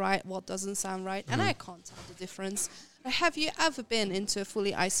sounds right, what doesn't sound right, and I can't tell the difference. Have you ever been into a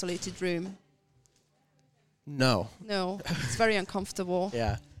fully isolated room? No. It's very uncomfortable.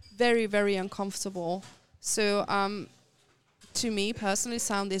 Yeah. Very, very uncomfortable. So to me personally,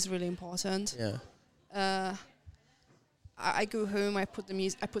 sound is really important. Yeah. I go home, I put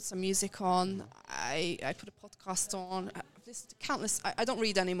some music on, I put a podcast on. I've listened to countless. I don't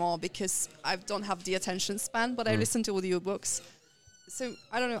read anymore because I don't have the attention span, but I listen to audiobooks. So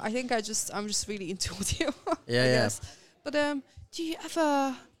I don't know. I think I'm just really into audio. Yeah, I yeah. guess. But do you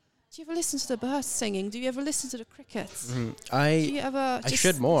ever listen to the birds singing? Do you ever listen to the crickets? Do you ever I just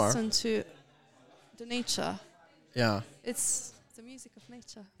should more. listen to the nature? Yeah. It's the music of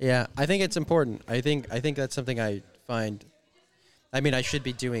nature. Yeah, I think it's important. I think that's something I find. I mean, I should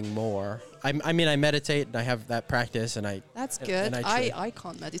be doing more. I meditate and I have that practice, and I. That's and good. I I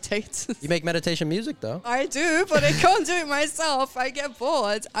can't meditate. You make meditation music though. I do, but I can't do it myself. I get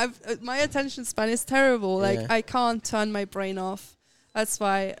bored. My attention span is terrible. Like Yeah. I can't turn my brain off. That's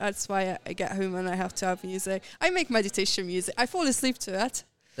why I get home and I have to have music. I make meditation music. I fall asleep to it,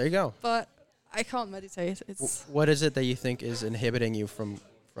 There you go. but I can't meditate. It's What is it that you think is inhibiting you from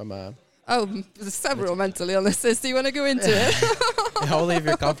there's several mental illnesses. Do you want to go into it? only if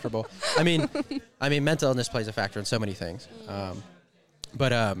you're comfortable. I mean, mental illness plays a factor in so many things.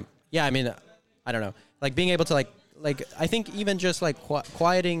 Yeah, I mean, I don't know. Like being able to like I think even just like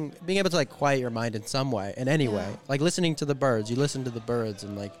quieting, being able to like quiet your mind in some way, in any way, like listening to the birds. You listen to the birds,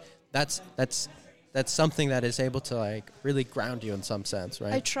 and like that's something that is able to like really ground you in some sense,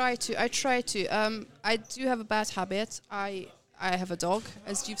 right? I try to. I do have a bad habit. I have a dog,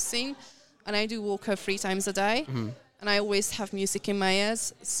 as you've seen, and I do walk her 3 times a day. Mm-hmm. And I always have music in my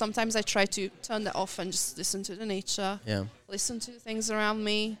ears. Sometimes I try to turn that off and just listen to the nature. Yeah. Listen to the things around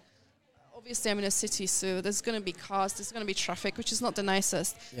me. Obviously, I'm in a city, so there's going to be cars, there's going to be traffic, which is not the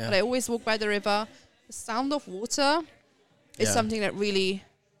nicest. Yeah. But I always walk by the river. The sound of water is something that really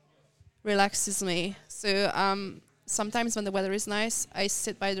relaxes me. So sometimes when the weather is nice, I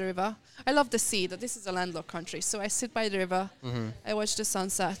sit by the river. I love the sea. That this is a landlocked country, so I sit by the river. Mm-hmm. I watch the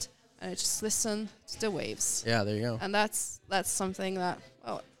sunset, and I just listen to the waves. Yeah, there you go. And that's something that,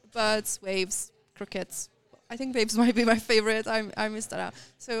 birds, waves, crickets. I think waves might be my favorite. I missed that out.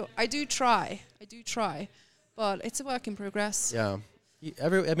 So I do try, but it's a work in progress. Yeah.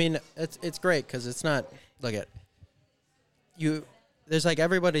 I mean, it's great because it's not, look at, you, there's like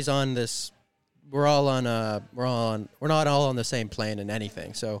everybody's on this, we're not all on the same plane in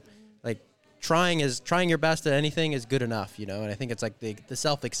anything. So like trying your best at anything is good enough, you know? And I think it's like the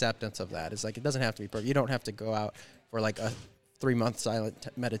self-acceptance of that is like, it doesn't have to be perfect. You don't have to go out for like a 3-month silent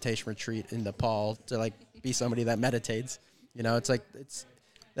meditation retreat in Nepal to like be somebody that meditates. You know, it's like,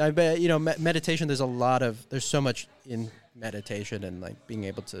 I bet, you know, meditation, there's so much in meditation and like being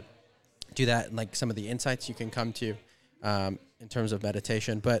able to do that and like some of the insights you can come to in terms of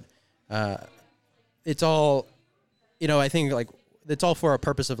meditation. But it's all, you know, I think like it's all for a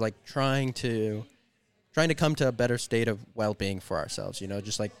purpose of like trying to come to a better state of well-being for ourselves, you know,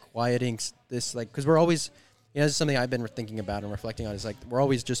 just like quieting this, like, because we're always, you know, this is something I've been thinking about and reflecting on, is like we're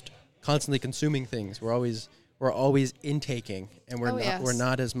always just constantly consuming things. We're always intaking, and we're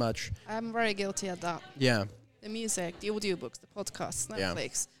not as much. I'm very guilty at that. Yeah. The music, the audiobooks, the podcasts,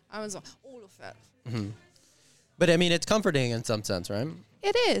 Netflix, Amazon, all of it. Mm-hmm. But I mean, it's comforting in some sense, right?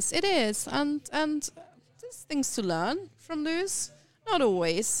 It is, and there's things to learn from those. Not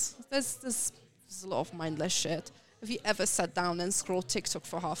always. There's a lot of mindless shit. Have you ever sat down and scrolled TikTok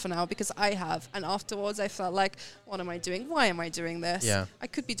for half an hour? Because I have, and afterwards I felt like, what am I doing? Why am I doing this? Yeah. I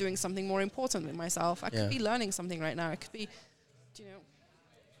could be doing something more important with myself. I could be learning something right now. I could be, you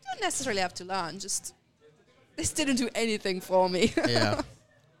don't necessarily have to learn. Just this didn't do anything for me.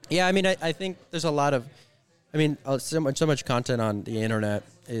 Yeah. I mean, I think there's a lot of, I mean, so much content on the internet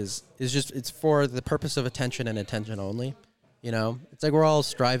is just, it's for the purpose of attention and attention only. You know, it's like we're all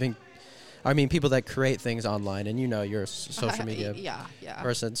striving. I mean, people that create things online, and you know, you're a social media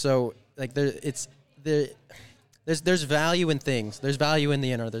person. So like there's value in things. There's value in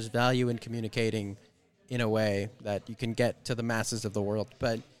the internet. There's value in communicating in a way that you can get to the masses of the world.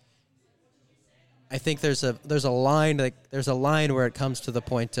 But I think there's a line where it comes to the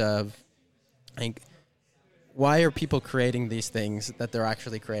point of, I think, why are people creating these things that they're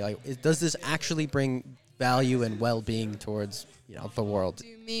actually creating? Like, does this actually bring value and well-being towards, you know, the world?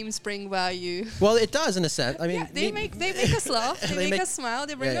 Do memes bring value? Well, it does in a sense. I mean, they make us laugh. They make us smile.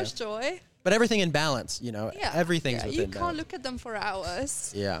 They bring us joy. But everything in balance, you know. Yeah. Everything's within balance. You can't look at them for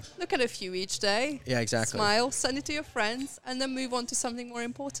hours. Yeah. Look at a few each day. Yeah, exactly. Smile, send it to your friends, and then move on to something more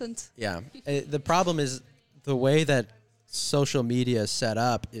important. Yeah. The problem is the way that social media is set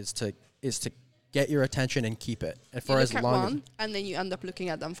up is to get your attention and keep it, and for as long as, and then you end up looking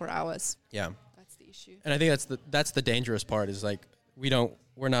at them for hours. Yeah. That's the issue. And I think that's the dangerous part, is like we're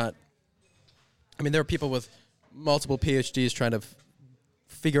not. I mean, there are people with multiple PhDs trying to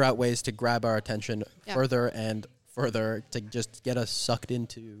figure out ways to grab our attention further and further to just get us sucked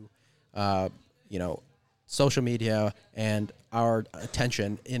into, you know, social media and our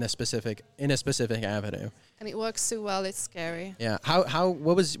attention in a specific avenue. And it works so well, it's scary. Yeah.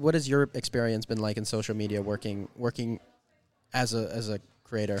 What has your experience been like in social media working as a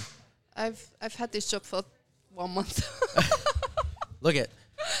creator? I've had this job for 1 month. Look it.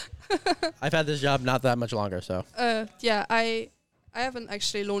 I've had this job not that much longer, so. I haven't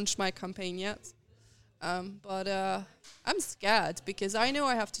actually launched my campaign yet. But I'm scared because I know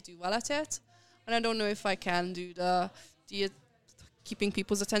I have to do well at it, and I don't know if I can do the keeping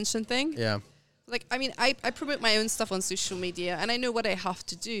people's attention thing. Yeah. Like, I mean, I promote my own stuff on social media, and I know what I have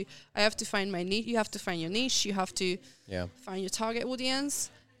to do. I have to find my niche. You have to find your niche. You have to find your target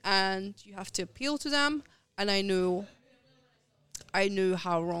audience, and you have to appeal to them. And I know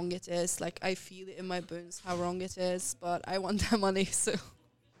how wrong it is. Like, I feel it in my bones how wrong it is, but I want their money, so.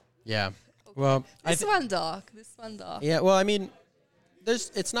 Yeah. Okay. Well, This one dark. Yeah. Well, I mean,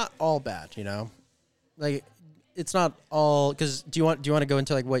 it's not all bad, you know, like. It's not all because do you want to go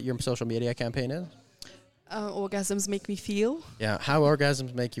into like what your social media campaign is? Orgasms make me feel. Yeah, how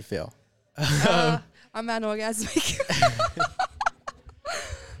orgasms make you feel? I'm an orgasmic.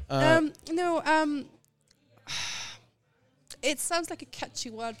 It sounds like a catchy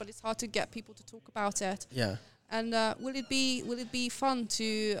word, but it's hard to get people to talk about it. Yeah. And will it be fun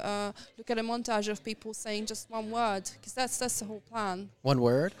to look at a montage of people saying just one word? Because that's the whole plan. One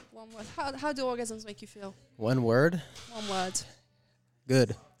word? One word. How do orgasms make you feel? One word? One word.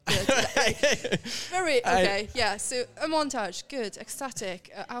 Good. Very okay. Yeah. So a montage, good,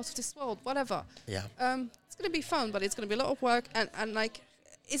 ecstatic, out of this world, whatever. Yeah. It's gonna be fun, but it's gonna be a lot of work. And like,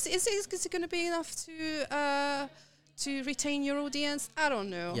 is it gonna be enough to retain your audience? I don't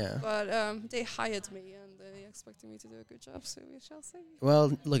know. Yeah. But they hired me and they expected me to do a good job, so we shall see.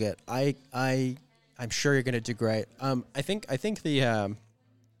 Well, look at I'm sure you're gonna do great. I think the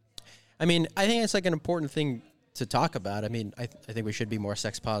I think it's like an important thing to talk about. I mean, I think we should be more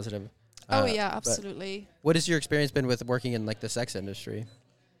sex positive. Oh yeah, absolutely. What has your experience been with working in like the sex industry?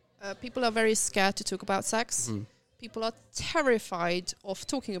 People are very scared to talk about sex. Mm. People are terrified of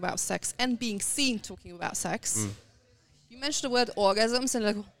talking about sex and being seen talking about sex. Mm. You mentioned the word orgasms and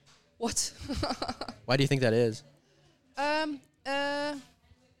like, what? Why do you think that is?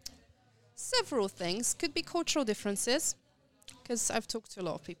 Several things. Could be cultural differences, because I've talked to a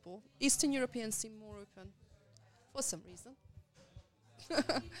lot of people. Eastern Europeans seem more open for some reason.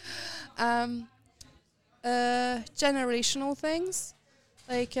 Generational things,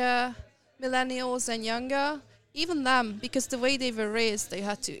 like millennials and younger. Even them, because the way they were raised, they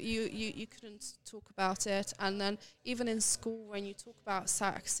had to. You couldn't talk about it, and then even in school, when you talk about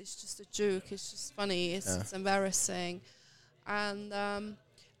sex, it's just a joke. It's just funny. It's embarrassing, and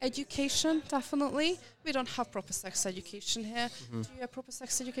education definitely. We don't have proper sex education here. Mm-hmm. Do you have proper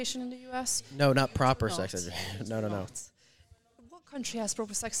sex education in the US? No, not proper sex education. No. What country has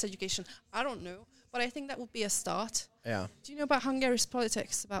proper sex education? I don't know, but I think that would be a start. Yeah. Do you know about Hungary's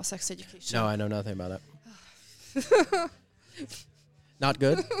politics about sex education? No, I know nothing about it. Not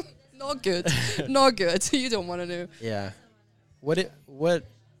good? Not good. Not good. You don't want to know. Yeah. What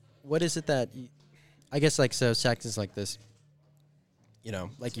is it that I guess like so sex is like this, you know,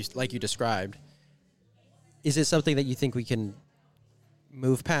 like you described. Is it something that you think we can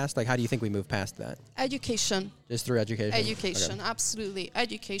move past? Like how do you think we move past that? Education. Just through education? Education, okay. Absolutely.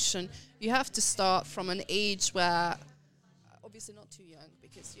 Education. You have to start from an age where obviously not too young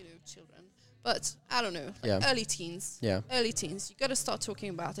because, you know, children. But I don't know, like early teens. Yeah. Early teens. You got to start talking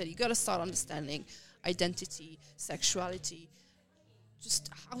about it. You got to start understanding identity, sexuality.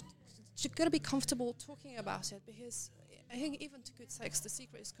 Just how you got to be comfortable talking about it, because I think even to good sex, the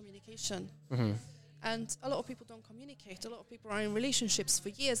secret is communication. Mm-hmm. And a lot of people don't communicate. A lot of people are in relationships for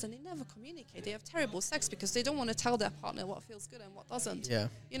years and they never communicate. They have terrible sex because they don't want to tell their partner what feels good and what doesn't. Yeah.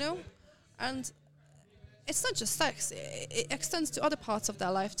 You know? And it's not just sex. It extends to other parts of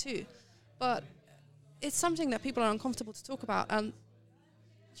their life too. But it's something that people are uncomfortable to talk about, and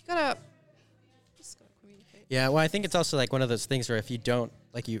you gotta communicate. Yeah, well, I think it's also like one of those things where if you don't,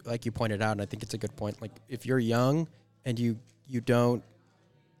 like you pointed out, and I think it's a good point. Like if you're young and you don't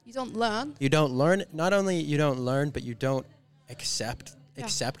learn. Not only you don't learn, but you don't accept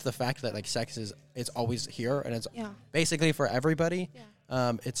the fact that like sex is always here and it's basically for everybody.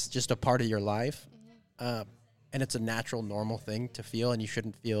 Yeah. It's just a part of your life. Mm-hmm. And it's a natural, normal thing to feel, and you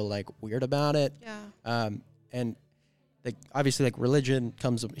shouldn't feel like weird about it. Yeah. And like obviously, like religion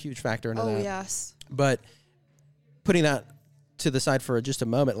comes a huge factor into that. Oh yes. But putting that to the side for just a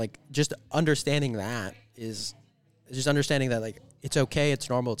moment, like just understanding that is just understanding that like it's okay, it's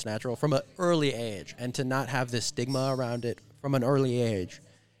normal, it's natural from an early age, and to not have this stigma around it from an early age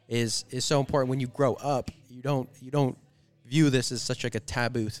is so important. When you grow up, you don't view this as such like a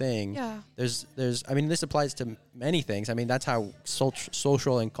taboo thing. Yeah. There's I mean, this applies to many things. I mean, that's how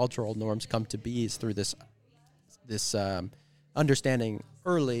social and cultural norms come to be, is through this understanding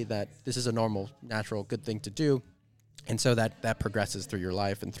early that this is a normal, natural, good thing to do. And so that progresses through your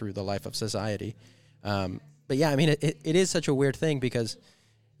life and through the life of society. But yeah, I mean, it is such a weird thing because,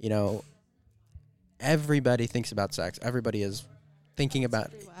 you know, everybody thinks about sex. Everybody is thinking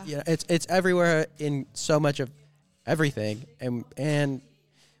about, it's everywhere in so much of everything, and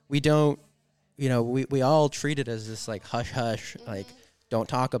we we all treat it as this like hush hush, like don't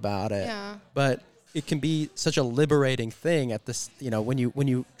talk about it. Yeah. But it can be such a liberating thing at this, when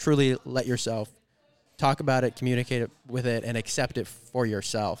you truly let yourself talk about it, communicate it with it, and accept it for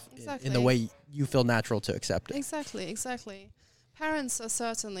yourself in the way you feel natural to accept it. Exactly. Parents are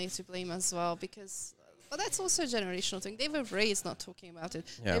certainly to blame as well but that's also a generational thing. They were raised not talking about it.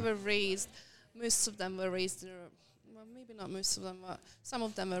 Yeah. Most of them were raised in maybe not most of them, but some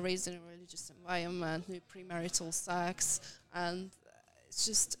of them were raised in a religious environment, premarital sex, and it's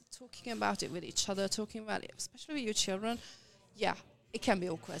just talking about it with each other, talking about it, especially with your children. Yeah, it can be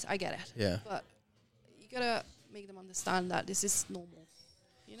awkward. I get it. Yeah. But you gotta make them understand that this is normal.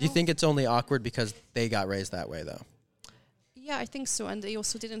 Do you think it's only awkward because they got raised that way, though? Yeah, I think so. And they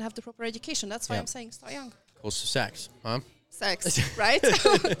also didn't have the proper education. That's why I'm saying start young. Cool. So sex, huh? Sex, right?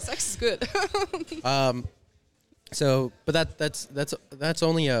 Sex is good. But that's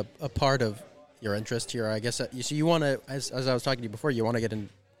only a part of your interest here, I guess. So you want to, as I was talking to you before, you want to get into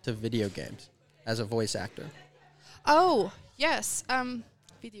video games as a voice actor. Oh yes,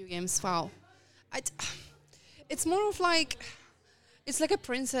 video games. Wow, it's more of like, it's like a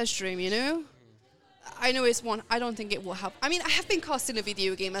princess dream, I know it's one. I don't think it will happen. I mean, I have been cast in a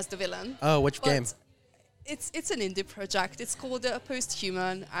video game as the villain. Oh, which game? It's an indie project. It's called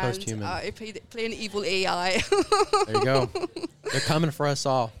Posthuman, Posthuman. and I play an evil AI. There you go. They're coming for us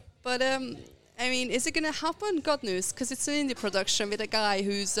all. But I mean, is it gonna happen? God knows, because it's an indie production with a guy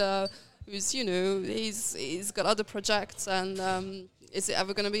who's he's got other projects, and is it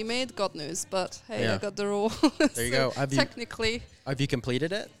ever gonna be made? God knows. But hey, I got the role. There you go. Have you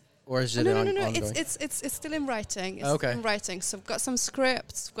completed it? Or is it no. ongoing? It's still in writing. It's okay. still in writing. So I've got some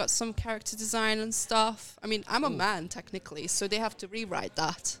scripts, I've got some character design and stuff. I mean, I'm a man technically, so they have to rewrite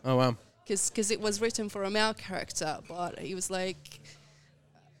that. Oh wow. Because it was written for a male character, but he was like,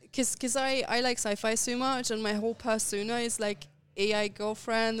 because I like sci-fi so much, and my whole persona is like AI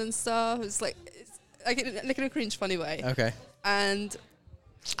girlfriend and stuff. It's like in a cringe funny way. Okay. And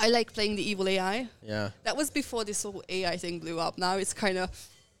I like playing the evil AI. Yeah. That was before this whole AI thing blew up. Now it's kind of.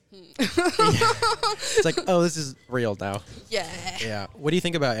 It's like, oh, this is real now. Yeah. Yeah. What do you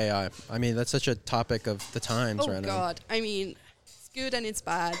think about AI? I mean, that's such a topic of the times right now. Oh God. I mean, it's good and it's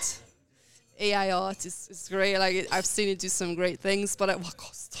bad. AI art is great. Like I've seen it do some great things, but at what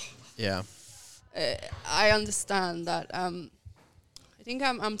cost? Yeah. I understand that. I think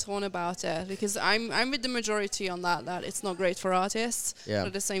I'm torn about it because I'm with the majority on that it's not great for artists. Yeah. But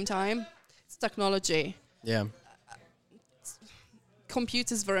at the same time, it's technology. Yeah.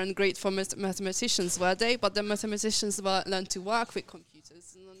 Computers weren't great for mathematicians, were they? But the mathematicians learned to work with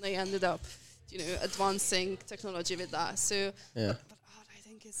computers, and then they ended up, advancing technology with that. So, yeah. But art, I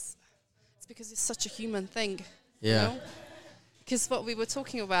think it's because it's such a human thing. Yeah. Because what we were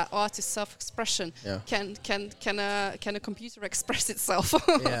talking about, art is self-expression. Yeah. Can a computer express itself?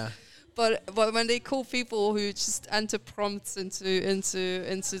 Yeah. But when they call people who just enter prompts into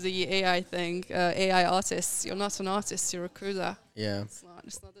the AI thing, AI artists, you're not an artist, you're a coder. Yeah.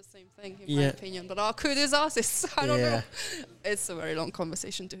 It's not the same thing in my opinion. But our coders artists, I don't know. It's a very long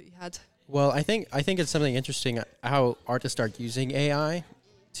conversation to be had. Well, I think it's something interesting how artists start using AI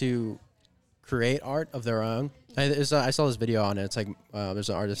to create art of their own. I saw this video on it. It's like there's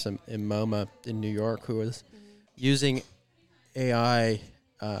an artist in MoMA in New York who was using AI.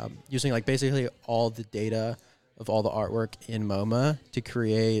 Using like basically all the data of all the artwork in MoMA to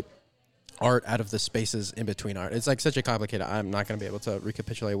create art out of the spaces in between art. It's like such a complicated, I'm not going to be able to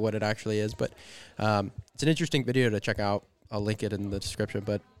recapitulate what it actually is, but it's an interesting video to check out. I'll link it in the description,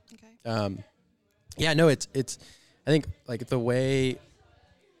 but it's I think like the way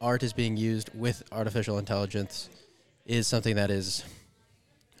art is being used with artificial intelligence is something that is,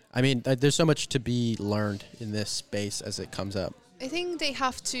 I mean, there's so much to be learned in this space as it comes up. I think they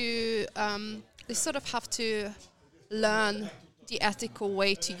have to, they sort of have to learn the ethical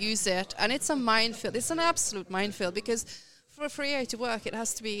way to use it. And it's a minefield. It's an absolute minefield because for AI to work, it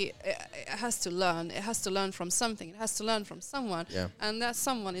has to learn. It has to learn from something. It has to learn from someone. Yeah. And that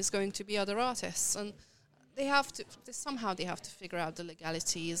someone is going to be other artists. And they somehow have to figure out the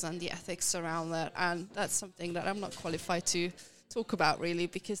legalities and the ethics around that. And that's something that I'm not qualified to talk about really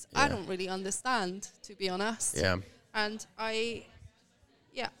because I don't really understand, to be honest. Yeah. And I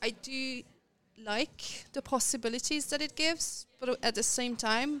do like the possibilities that it gives, but at the same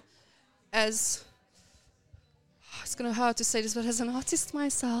time, it's going to hurt to say this, but as an artist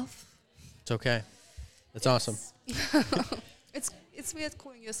myself. It's okay. It's awesome. It's weird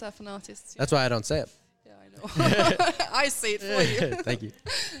calling yourself an artist. That's why I don't say it. Yeah, I know. I say it for you. Thank you.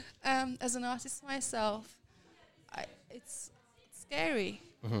 As an artist myself, it's scary.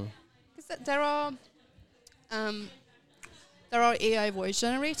 Mm-hmm. Because that there are AI voice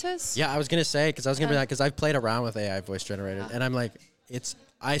generators. Yeah, I was gonna say because I was gonna be like because I've played around with AI voice generator and I'm like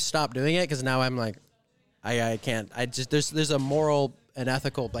I stopped doing it because now I'm like I can't I just there's a moral and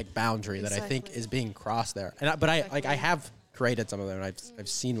ethical like boundary that I think is being crossed there but I have created some of them and I've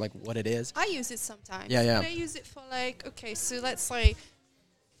seen like what it is. I use it sometimes. Yeah. And I use it for like okay, so let's say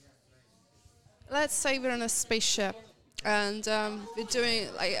we're in a spaceship and we're doing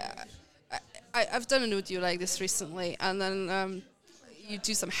like I've done an audio like this recently, and then you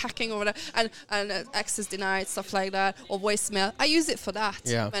do some hacking or whatever, and access denied, stuff like that, or voicemail. I use it for that.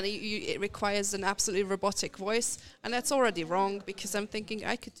 Yeah. When it requires an absolutely robotic voice, and that's already wrong because I'm thinking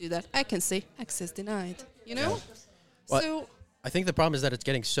I could do that. I can say access denied, you know? Yeah. Well, So I think the problem is that it's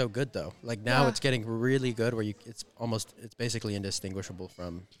getting so good though. Like now it's getting really good where it's basically indistinguishable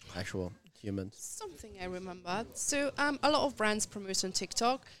from actual humans. something I remembered. So a lot of brands promote on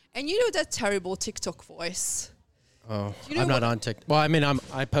TikTok, and you know that terrible TikTok voice. Oh, You know I'm not what- on TikTok. Well, I mean,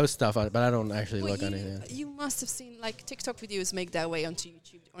 I post stuff on it, but I don't actually Well, look on anything. you must have seen like TikTok videos make their way onto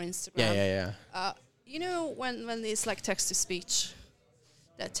YouTube or Instagram. Yeah. You know when it's like text to speech,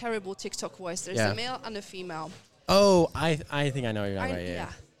 that terrible TikTok voice. There's Yeah. a male and a female. Oh, I think I know what you're talking about.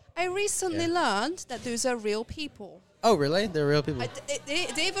 Yeah. I recently Yeah. learned that those are real people. Oh, really? They're real people.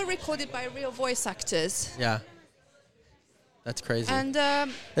 They were recorded by real voice actors, Yeah. That's crazy. and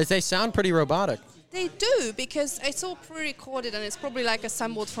They sound pretty robotic. they do because it's all pre-recorded and it's probably like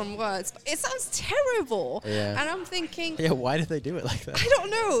assembled from words. But it sounds terrible. Yeah. And I'm thinking, Yeah. Why did they do it like that? I don't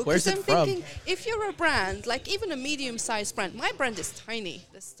know. Where's 'cause it I'm from? thinking, if you're a brand, like even a medium-sized brand, my brand is tiny,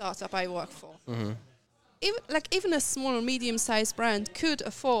 the startup I work for. Mm-hmm. Even a small or medium-sized brand could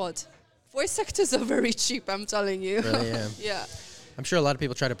afford. Voice actors are very cheap, I'm telling you. Really? Yeah. Yeah. I'm sure a lot of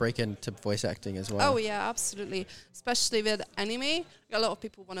people try to break into voice acting as well. Oh yeah, absolutely. Especially with anime, a lot of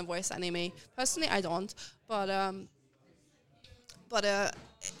people want to voice anime. Personally, I don't, but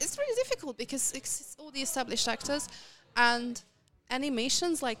it's really difficult because it's all the established actors and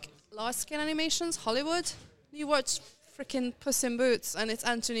animations like large-scale animations. Hollywood, you watch freaking Puss in Boots and it's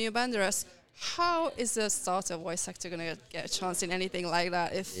Antonio Banderas. How is a starter voice actor gonna get a chance in anything like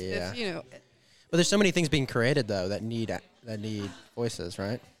that? If you know. But there's so many things being created though that need voices,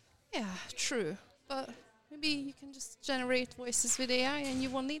 right? Yeah, true. But maybe you can just generate voices with AI and you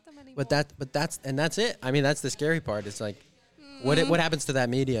won't need them anymore. But that's it. I mean, that's the scary part. It's like, what happens to that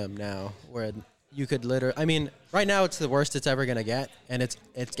medium now, where you could literally. I mean, right now it's the worst it's ever gonna get, and it's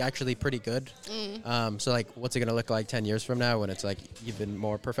actually pretty good. So like, what's it gonna look like 10 years from now when it's like even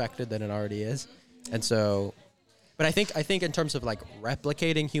more perfected than it already is? And so, but I think in terms of like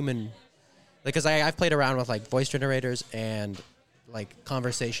replicating human. Because I've played around with like voice generators and like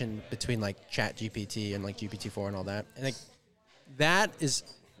conversation between like Chat GPT and like GPT-4 and all that, and like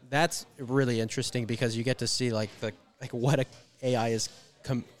that's really interesting because you get to see like what AI is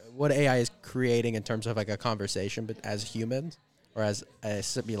creating in terms of like a conversation, but as humans or as a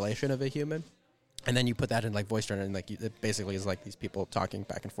simulation of a human, and then you put that in like voice generator and like it basically is like these people talking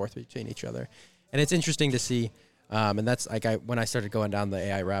back and forth between each other, and it's interesting to see. And that's like when I started going down the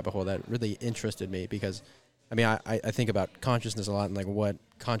AI rabbit hole, that really interested me because, I mean, I think about consciousness a lot and like what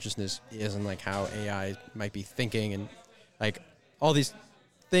consciousness is and like how AI might be thinking and like all these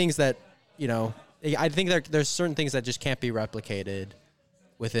things that, you know, I think there's certain things that just can't be replicated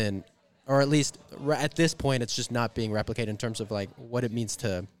within, or at least at this point, it's just not being replicated in terms of like what it means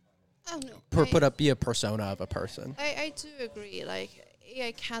to be a persona of a person. I do agree. Like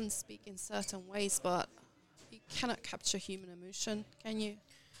AI can speak in certain ways, but you cannot capture human emotion, can you?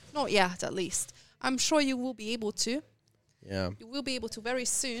 Not yet, at least. I'm sure you will be able to. Yeah. You will be able to very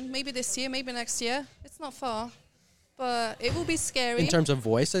soon. Maybe this year, maybe next year. It's not far. But it will be scary. In terms of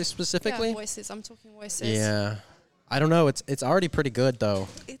voices specifically? Yeah, voices. I'm talking voices. Yeah. I don't know. It's already pretty good though.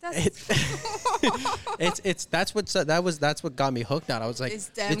 That's what got me hooked on. I was like,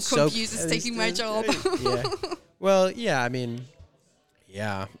 this damn it's computer's taking my job. Yeah. Well, yeah. I mean,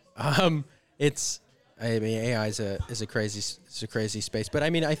 yeah. I mean, AI is a crazy space. But I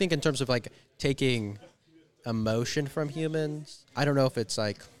mean, I think in terms of like taking emotion from humans, I don't know if it's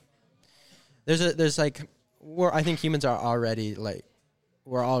like there's like I think humans are already like.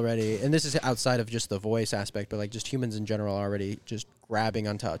 We're already, and this is outside of just the voice aspect, but like just humans in general are already just grabbing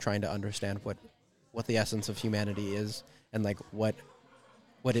onto trying to understand what the essence of humanity is and like what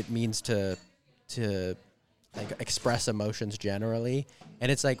it means to like express emotions generally.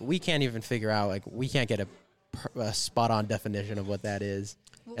 And it's like we can't even figure out, like we can't get a spot on definition of what that is.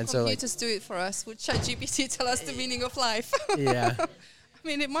 Will and so computers do it for us? Would ChatGPT tell us the meaning of life? Yeah. I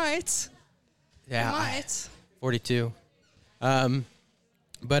mean, it might. Yeah. It might. 42.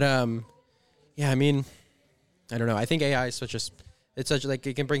 But Yeah, I mean, I don't know. I think AI is it's such like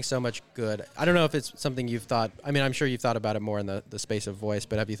it can bring so much good. I don't know if it's something you've thought. I mean, I'm sure you've thought about it more in the space of voice,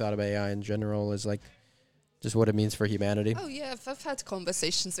 but have you thought about AI in general as like just what it means for humanity? Oh yeah, I've had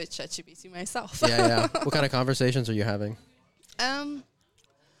conversations with ChatGPT myself. Yeah. What kind of conversations are you having? I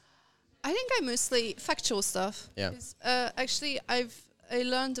think I mostly factual stuff. Yeah. Actually, I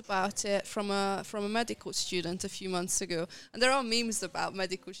learned about it from a medical student a few months ago, and there are memes about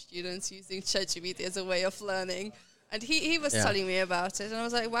medical students using ChatGPT as a way of learning. And he was telling me about it, and I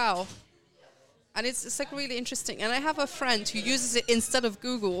was like, wow. And it's like really interesting. And I have a friend who uses it instead of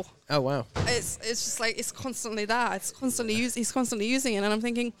Google. Oh wow. It's just like it's constantly that. He's constantly using it, and I'm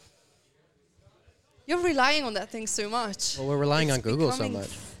thinking, you're relying on that thing so much. Well, we're relying on Google so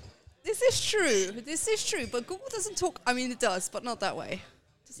much. This is true. But Google doesn't talk. I mean, it does, but not that way.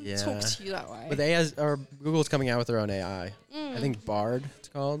 It doesn't talk to you that way. But AI or Google's coming out with their own AI. I think Bard it's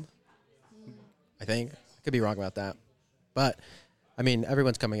called. I think. I could be wrong about that. But I mean,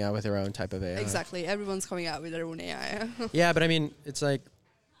 everyone's coming out with their own type of AI. Exactly. Everyone's coming out with their own AI. Yeah, but I mean, it's like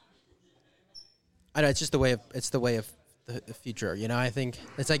I don't know, it's just the way of the future, you know. I think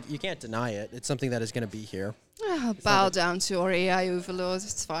it's like you can't deny it. It's something that is going to be here. Bow down to our AI overlords.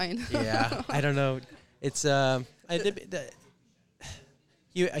 It's fine. Yeah, I don't know. It's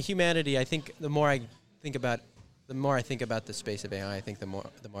humanity. I think the more I think about the space of AI, I think the more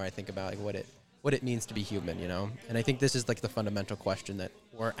I think about like what it means to be human, you know. And I think this is like the fundamental question that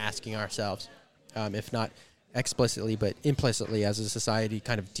we're asking ourselves, if not explicitly but implicitly as a society,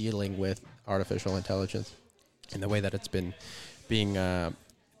 kind of dealing with artificial intelligence and the way that it's been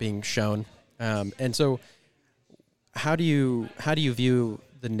being shown. And so, how do you view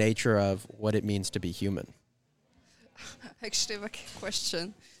the nature of what it means to be human? Actually, I have a question.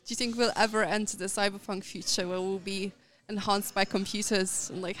 Do you think we'll ever enter the cyberpunk future where we'll be enhanced by computers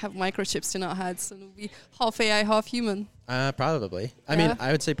and like have microchips in our heads and we'll be half AI, half human? Probably. I mean,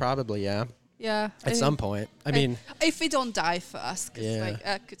 I would say probably, yeah. Yeah. At some point. I mean, if we don't die first, because like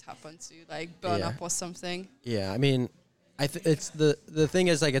that could happen to like burn up or something. Yeah, I mean, it's the thing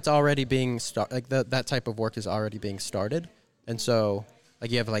is like it's already being that type of work is already being started, and so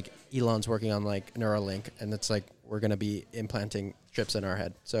like you have like Elon's working on like Neuralink, and it's like we're gonna be implanting chips in our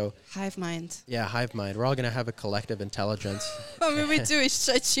head. So hive mind. Yeah, hive mind. We're all gonna have a collective intelligence. I mean, we do is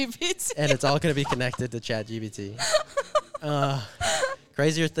ChatGPT, and it's all gonna be connected to ChatGPT.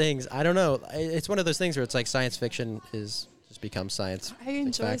 Crazier things. I don't know. It's one of those things where it's like science fiction is just becomes science. I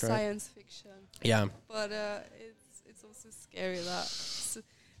enjoy science fiction. Yeah. But it's also scary that. So,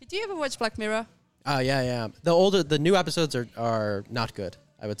 do you ever watch Black Mirror? Oh yeah. The new episodes are not good.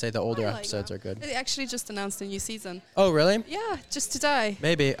 I would say the older episodes are good. They actually just announced a new season. Oh really? Yeah, just today.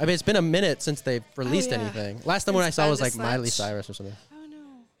 Maybe. I mean, it's been a minute since they've released anything. Last time when I saw was like Miley Cyrus or something. Oh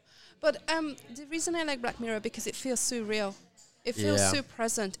no. But the reason I like Black Mirror because it feels so real. It feels so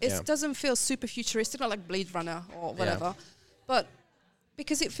present. It doesn't feel super futuristic, not like Blade Runner or whatever. But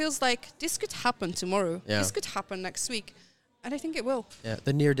because it feels like this could happen tomorrow. Yeah. This could happen next week. And I think it will. Yeah,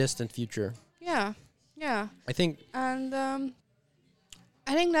 the near distant future. Yeah. I think. And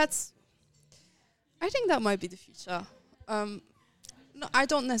I think that might be the future. No, I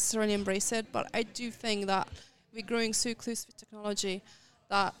don't necessarily embrace it, but I do think that we're growing so close with technology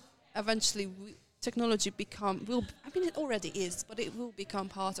that eventually technology it already is, but it will become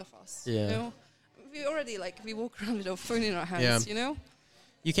part of us. Yeah. You know? We already we walk around with our phone in our hands, you know?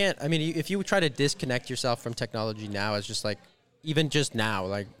 You can't, I mean, if you try to disconnect yourself from technology now, it's just like, even just now,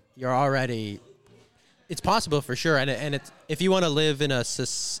 like, you're already, it's possible for sure. And it's, if you want to live in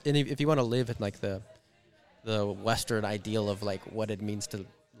like the Western ideal of like what it means to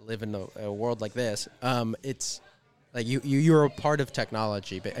live in a world like this, it's, like you're a part of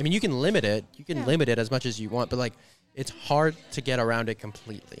technology, but I mean you can limit it. You can limit it as much as you want, but like it's hard to get around it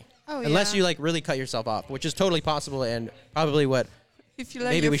completely. Unless you like really cut yourself off, which is totally possible and probably what if you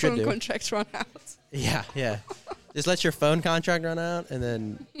let your phone contract run out. Yeah. Just let your phone contract run out and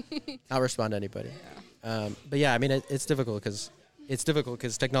then not respond to anybody. But yeah, I mean it's difficult because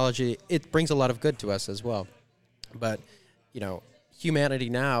technology, it brings a lot of good to us as well. But you know, humanity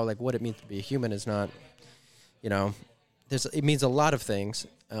now, like what it means to be a human is not. You know, it means a lot of things,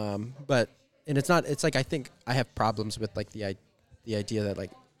 but it's like I think I have problems with like the idea that like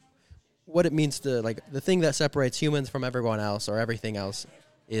what it means to like the thing that separates humans from everyone else or everything else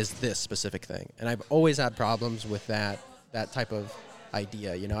is this specific thing, and I've always had problems with that type of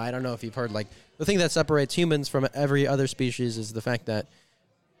idea. You know, I don't know if you've heard like the thing that separates humans from every other species is the fact that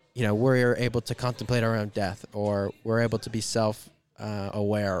you know we're able to contemplate our own death, or we're able to be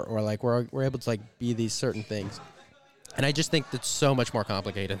aware, or like we're able to like be these certain things, And I just think it's so much more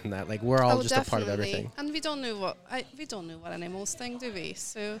complicated than that. Like we're all just a part of everything. And we don't know what animals think, do we?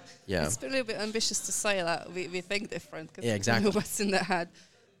 So Yeah. it's a little bit ambitious to say that we think different because Yeah, exactly. we don't know what's in their head.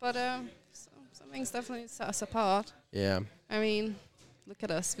 But some things definitely set us apart. Yeah. I mean, look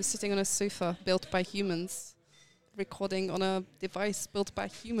at us. We're sitting on a sofa built by humans, recording on a device built by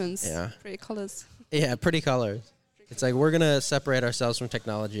humans. Yeah. Pretty colors. Yeah, pretty colors. It's like we're gonna separate ourselves from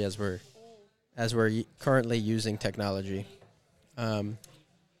technology as we're currently using technology.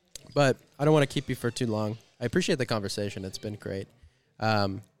 But I don't want to keep you for too long. I appreciate the conversation. It's been great.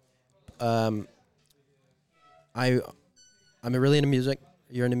 I'm really into music.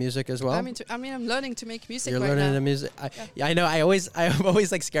 You're into music as well? I'm learning to make music. You're right learning now. into music. Yeah. I know. I'm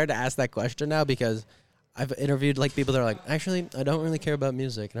always like scared to ask that question now because I've interviewed like people that are like, actually, I don't really care about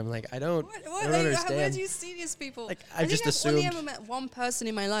music, and I'm like, I don't understand. Where do you see these people? Like, I just think assumed. I've only ever met one person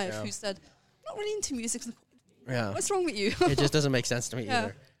in my life who said, "I'm not really into music." Yeah. What's wrong with you? It just doesn't make sense to me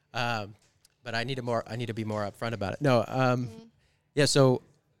Yeah. either. But I need to be more upfront about it. No. Yeah. So,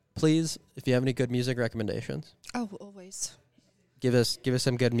 please, if you have any good music recommendations, Oh, always. give us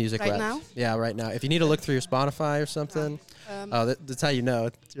some good music. Right recs. now? Yeah, right now. If you need to look through your Spotify or something, that's how you know.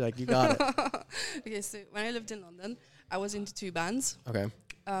 You're like, you got it. Okay, so when I lived in London, I was into two bands. Okay.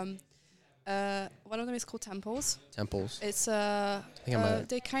 One of them is called Temples. Temples. It's think I might-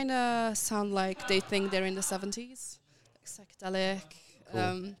 they kind of sound like they think they're in the 70s, like psychedelic.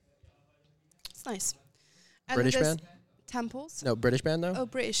 Cool. It's nice. And British there's band? Temples. No, British band though. Oh,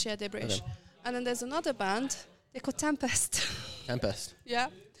 British. Yeah, they're British. Okay. And then there's another band. They're called Tempest. Tempest. Yeah.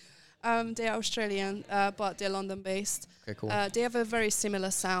 They're Australian, but they're London-based. Okay, cool. They have a very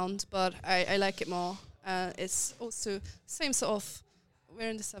similar sound, but I like it more. It's also same sort of. We're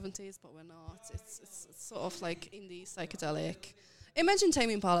in the 70s, but we're not. It's sort of like indie psychedelic. Imagine Tame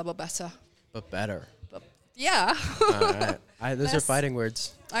Impala, but better. But better. Yeah. All right. Those are That's- fighting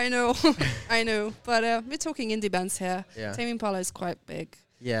words. I know, I know. But we're talking indie bands here. Yeah. Tame Impala is quite big.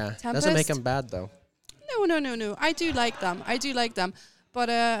 Yeah. Tempest? Doesn't make them bad though. No. I do like them. But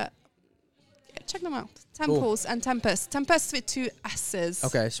yeah, check them out. Temples and Tempest. Tempest with two S's.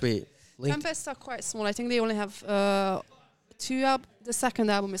 Okay, sweet. Link. Tempest are quite small. I think they only have two the second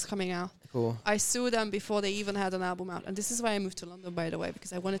album is coming out. Cool. I saw them before they even had an album out. And this is why I moved to London, by the way,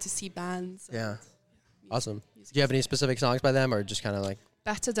 because I wanted to see bands. Yeah. Awesome. Music. Do you have any specific songs by them or just kind of like,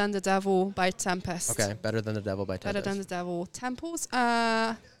 Better Than the Devil by Tempest. okay, Better Than the Devil by Tempest? Better Than the Devil. Temples.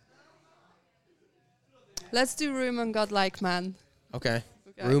 Let's do Rumen Godlike Man. Okay.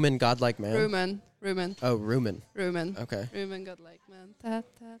 Okay. Rumen Godlike Man? Rumen. Oh, Rumen. Okay. Rumen Godlike Man. Ta,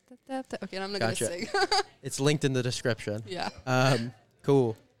 ta, ta, ta, ta. Okay, I'm not going Gotcha. to sing. It's linked in the description. Yeah.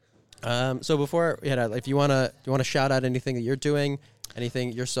 Cool. So before, if you wanna shout out anything that you're doing,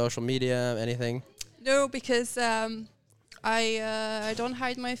 anything, your social media, anything? No, because I don't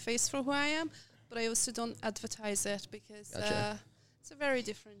hide my face for who I am, but I also don't advertise it because Gotcha. it's a very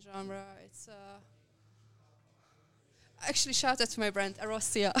different genre. It's actually shout out to my brand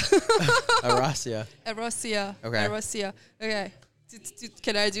Erosia. Arasia. Erosia. Okay. Erosia. Okay.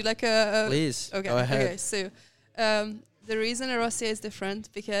 Can I do like a Please. Okay. Go ahead. Okay. So the reason Erosia is different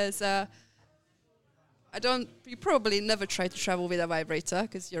because you probably never try to travel with a vibrator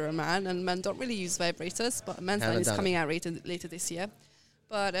because you're a man and men don't really use vibrators, but a men's line Haven't is done coming out later this year.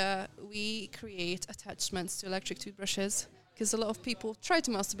 But we create attachments to electric toothbrushes because a lot of people try to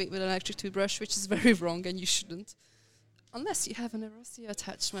masturbate with an electric toothbrush, which is very wrong and you shouldn't. Unless you have an Erosia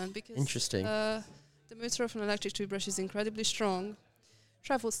attachment because Interesting. the motor of an electric toothbrush is incredibly strong,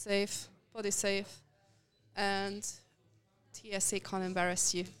 travel safe, body safe, and TSA can't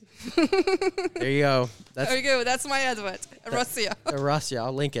embarrass you. There you go. There you go. That's my advert. Erosia. Arasia.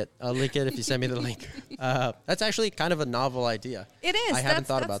 I'll link it if you send me the link. That's actually kind of a novel idea. It is. I haven't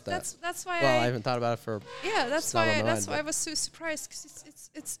thought about that. That's why. Well, I haven't thought about it for. Yeah, that's it's not on why. my That's mind, why I but- was so surprised because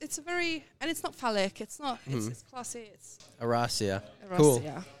it's a very and it's not phallic. It's not. It's classy. It's Arasia. Erosia. Cool.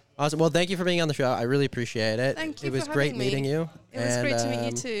 Awesome. Well, thank you for being on the show. I really appreciate it. Thank you It was for great having me. meeting you. It was great to meet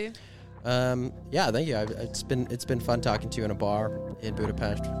you too. Yeah, thank you. It's been fun talking to you in a bar in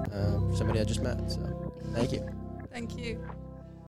Budapest. Somebody I just met. So, thank you. Thank you.